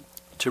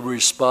to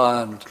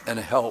respond and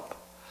help,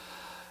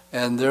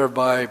 and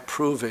thereby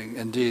proving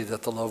indeed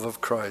that the love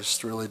of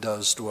Christ really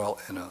does dwell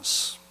in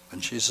us. In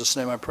Jesus'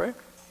 name I pray,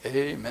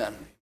 amen.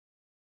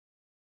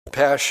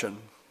 Passion.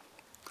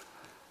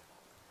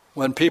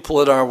 When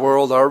people in our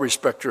world are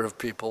respecter of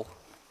people,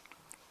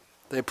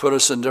 they put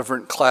us in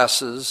different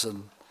classes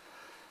and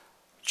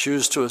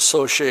choose to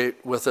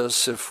associate with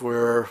us if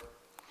we're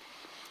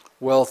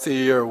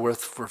wealthy or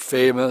if we're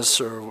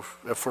famous or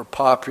if we're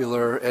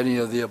popular, any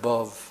of the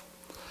above.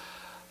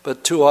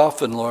 But too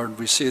often, Lord,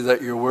 we see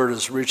that your word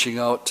is reaching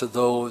out to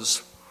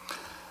those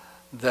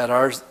that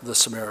are the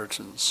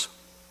Samaritans,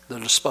 the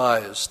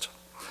despised.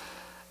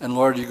 And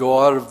Lord, you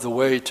go out of the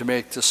way to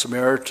make the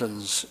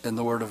Samaritans in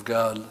the word of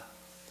God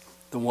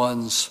the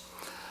ones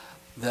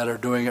that are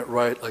doing it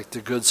right, like the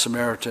Good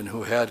Samaritan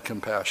who had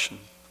compassion.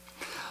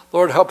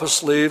 Lord, help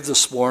us leave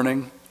this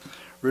morning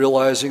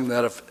realizing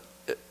that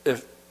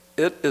if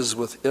it is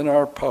within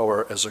our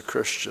power as a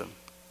Christian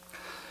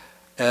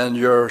and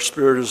your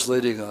Spirit is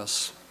leading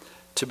us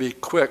to be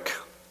quick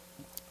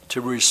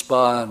to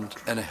respond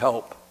and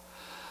help,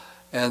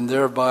 and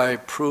thereby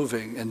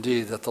proving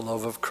indeed that the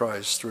love of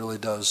Christ really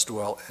does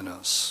dwell in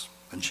us.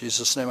 In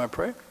Jesus' name I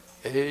pray,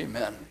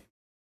 amen.